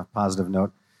this on a positive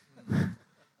note.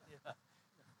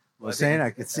 Hussein,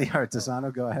 I can see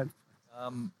Artisano. Go ahead.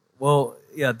 Well,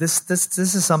 yeah, this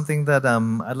is something that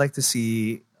I'd like to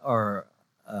see our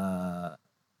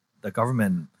the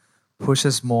government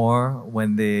pushes more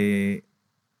when they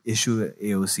issue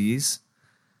AOCs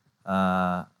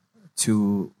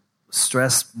to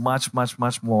stress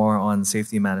much more on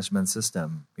safety management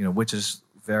system, which is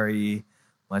very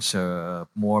much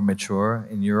more mature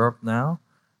in Europe now.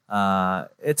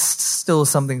 It's still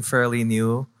something fairly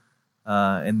new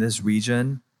in this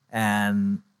region,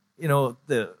 and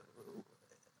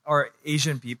our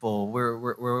Asian people,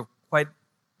 we're quite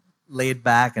laid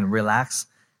back and relaxed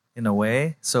in a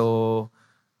way. So,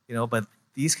 but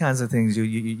these kinds of things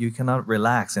you cannot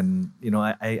relax, and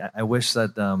I wish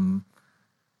that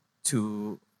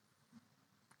to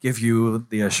give you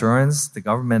the assurance, the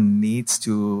government needs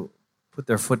to put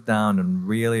their foot down and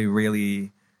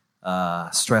really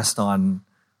stressed on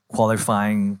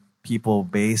qualifying people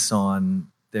based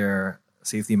on their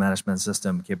safety management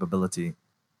system capability.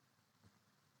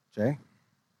 Jay?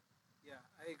 Yeah,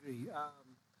 I agree.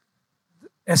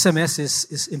 SMS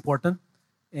is important,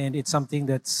 and it's something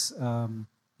that's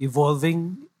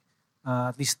evolving,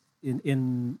 at least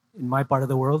in my part of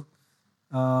the world.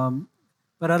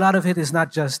 But a lot of it is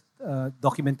not just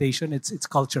documentation; it's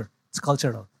culture. It's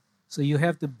cultural. So you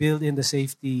have to build in the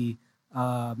safety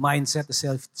mindset,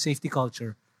 the safety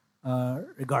culture,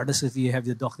 regardless if you have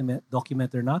the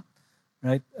document or not,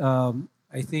 right?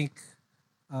 I think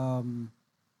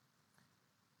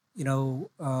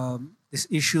this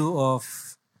issue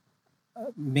of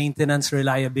maintenance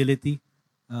reliability,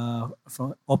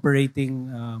 from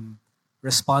operating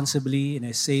responsibly in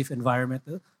a safe environment,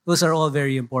 those are all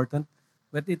very important.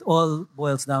 But it all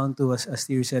boils down to, as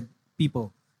Thierry said,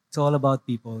 people. It's all about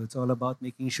people. It's all about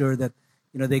making sure that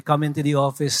they come into the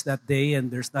office that day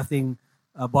and there's nothing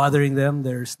bothering them.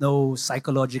 There's no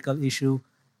psychological issue.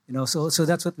 So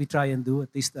that's what we try and do,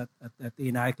 at least at the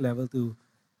INAIC level, to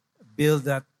build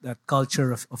that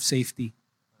culture of safety.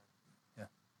 Yeah.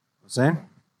 Hussein?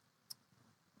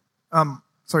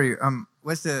 Sorry.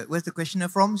 Where's the questioner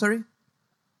from? Sorry.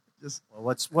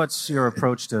 Well, what's your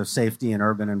approach to safety in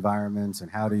urban environments,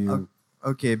 and how do you?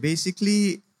 Okay,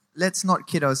 basically, let's not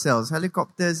kid ourselves.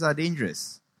 Helicopters are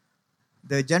dangerous.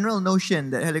 The general notion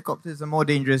that helicopters are more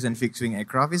dangerous than fixed-wing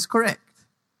aircraft is correct.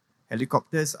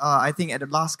 Helicopters are, I think, at the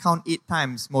last count, 8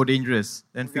 times more dangerous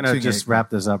than fixed-wing aircraft. I'm going to just wrap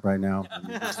this up right now.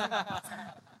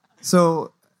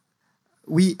 So,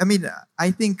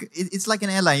 I think it's like an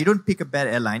airline. You don't pick a bad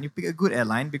airline. You pick a good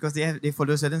airline because they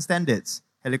follow certain standards.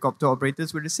 Helicopter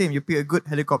operators were the same. You pick a good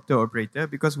helicopter operator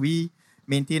because we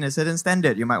maintain a certain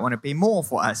standard. You might want to pay more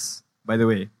for us, by the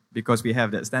way, because we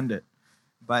have that standard.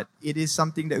 But it is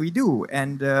something that we do.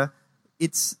 And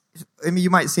you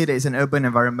might say that it's an urban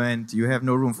environment. You have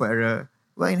no room for error.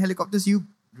 Well, in helicopters, you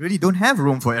really don't have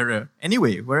room for error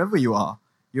anyway, wherever you are.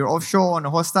 You're offshore on a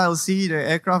hostile sea, the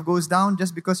aircraft goes down.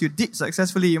 Just because you did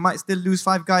successfully, you might still lose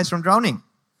 5 guys from drowning.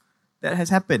 That has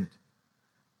happened.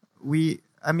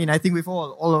 I think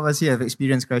all of us here have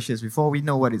experienced crashes before. We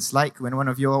know what it's like when one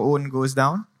of your own goes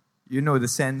down. You know the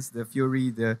sense, the fury,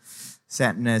 the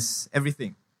sadness,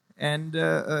 everything. And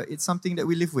it's something that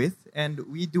we live with.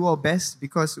 And we do our best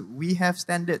because we have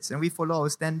standards and we follow our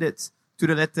standards to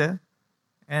the letter.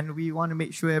 And we want to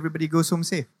make sure everybody goes home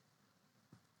safe.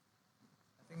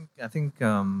 I think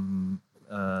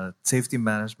safety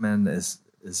management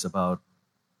is about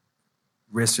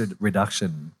risk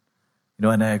reduction.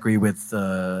 And I agree with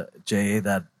Jay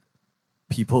that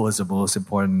people is the most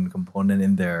important component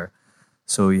in there.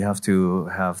 So you have to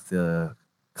have the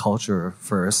culture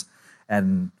first.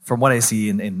 And from what I see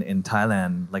in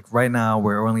Thailand, like right now,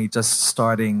 we're only just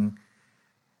starting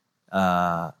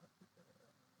on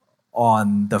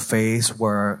the phase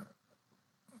where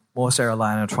most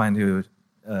airlines are trying to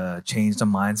change the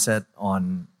mindset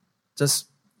on just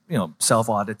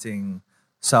self-auditing,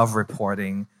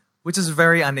 self-reporting, which is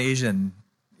very un-Asian.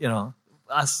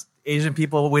 Us Asian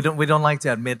people, we don't like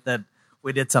to admit that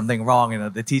we did something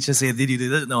wrong. The teacher say, "Did you do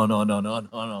this?"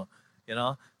 No.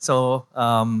 So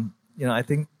I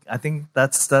think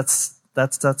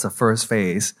that's a first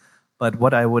phase. But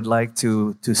what I would like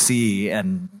to see,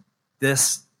 and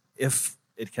this, if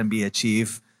it can be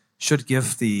achieved, should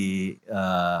give the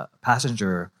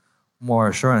passenger more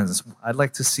assurance. I'd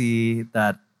like to see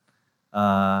that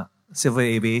civil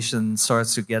aviation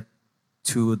starts to get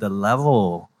to the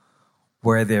level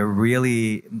where they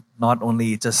really not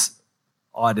only just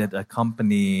audit a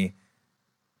company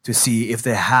to see if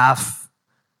they have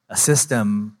a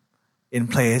system in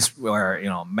place where,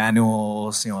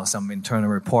 manuals, some internal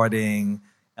reporting,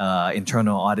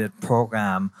 internal audit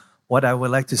program. What I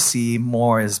would like to see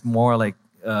more is more like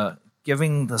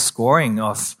giving the scoring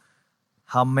of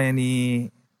how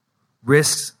many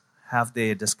risks have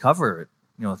they discovered,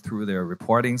 through their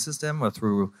reporting system or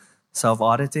through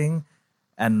self-auditing.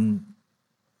 And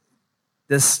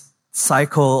this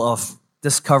cycle of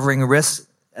discovering risk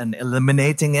and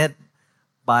eliminating it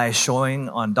by showing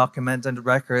on documented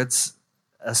records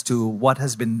as to what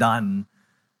has been done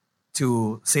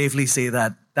to safely say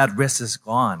that that risk is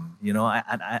gone.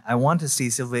 I want to see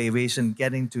civil aviation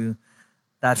getting to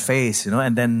that phase,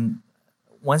 and then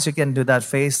once you get into that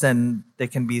phase, then there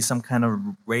can be some kind of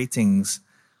ratings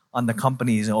on the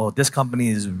companies. This company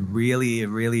is really,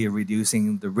 really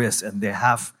reducing the risk, and they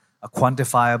have a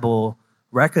quantifiable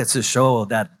records to show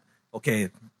that, okay,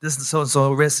 this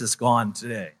so risk is gone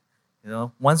today.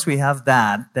 Once we have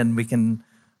that, then we can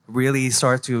really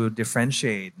start to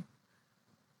differentiate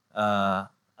a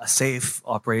safe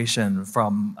operation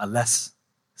from a less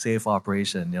safe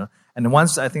operation. And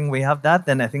once I think we have that,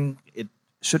 then I think it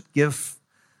should give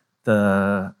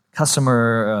the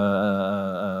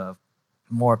customer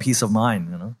more peace of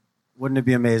mind. Wouldn't it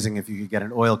be amazing if you could get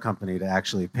an oil company to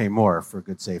actually pay more for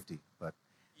good safety? But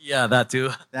yeah, that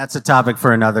too. That's a topic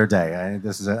for another day.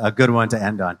 This is a good one to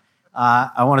end on.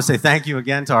 I want to say thank you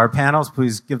again to our panels.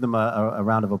 Please give them a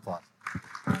round of applause.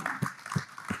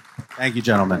 Thank you,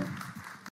 gentlemen.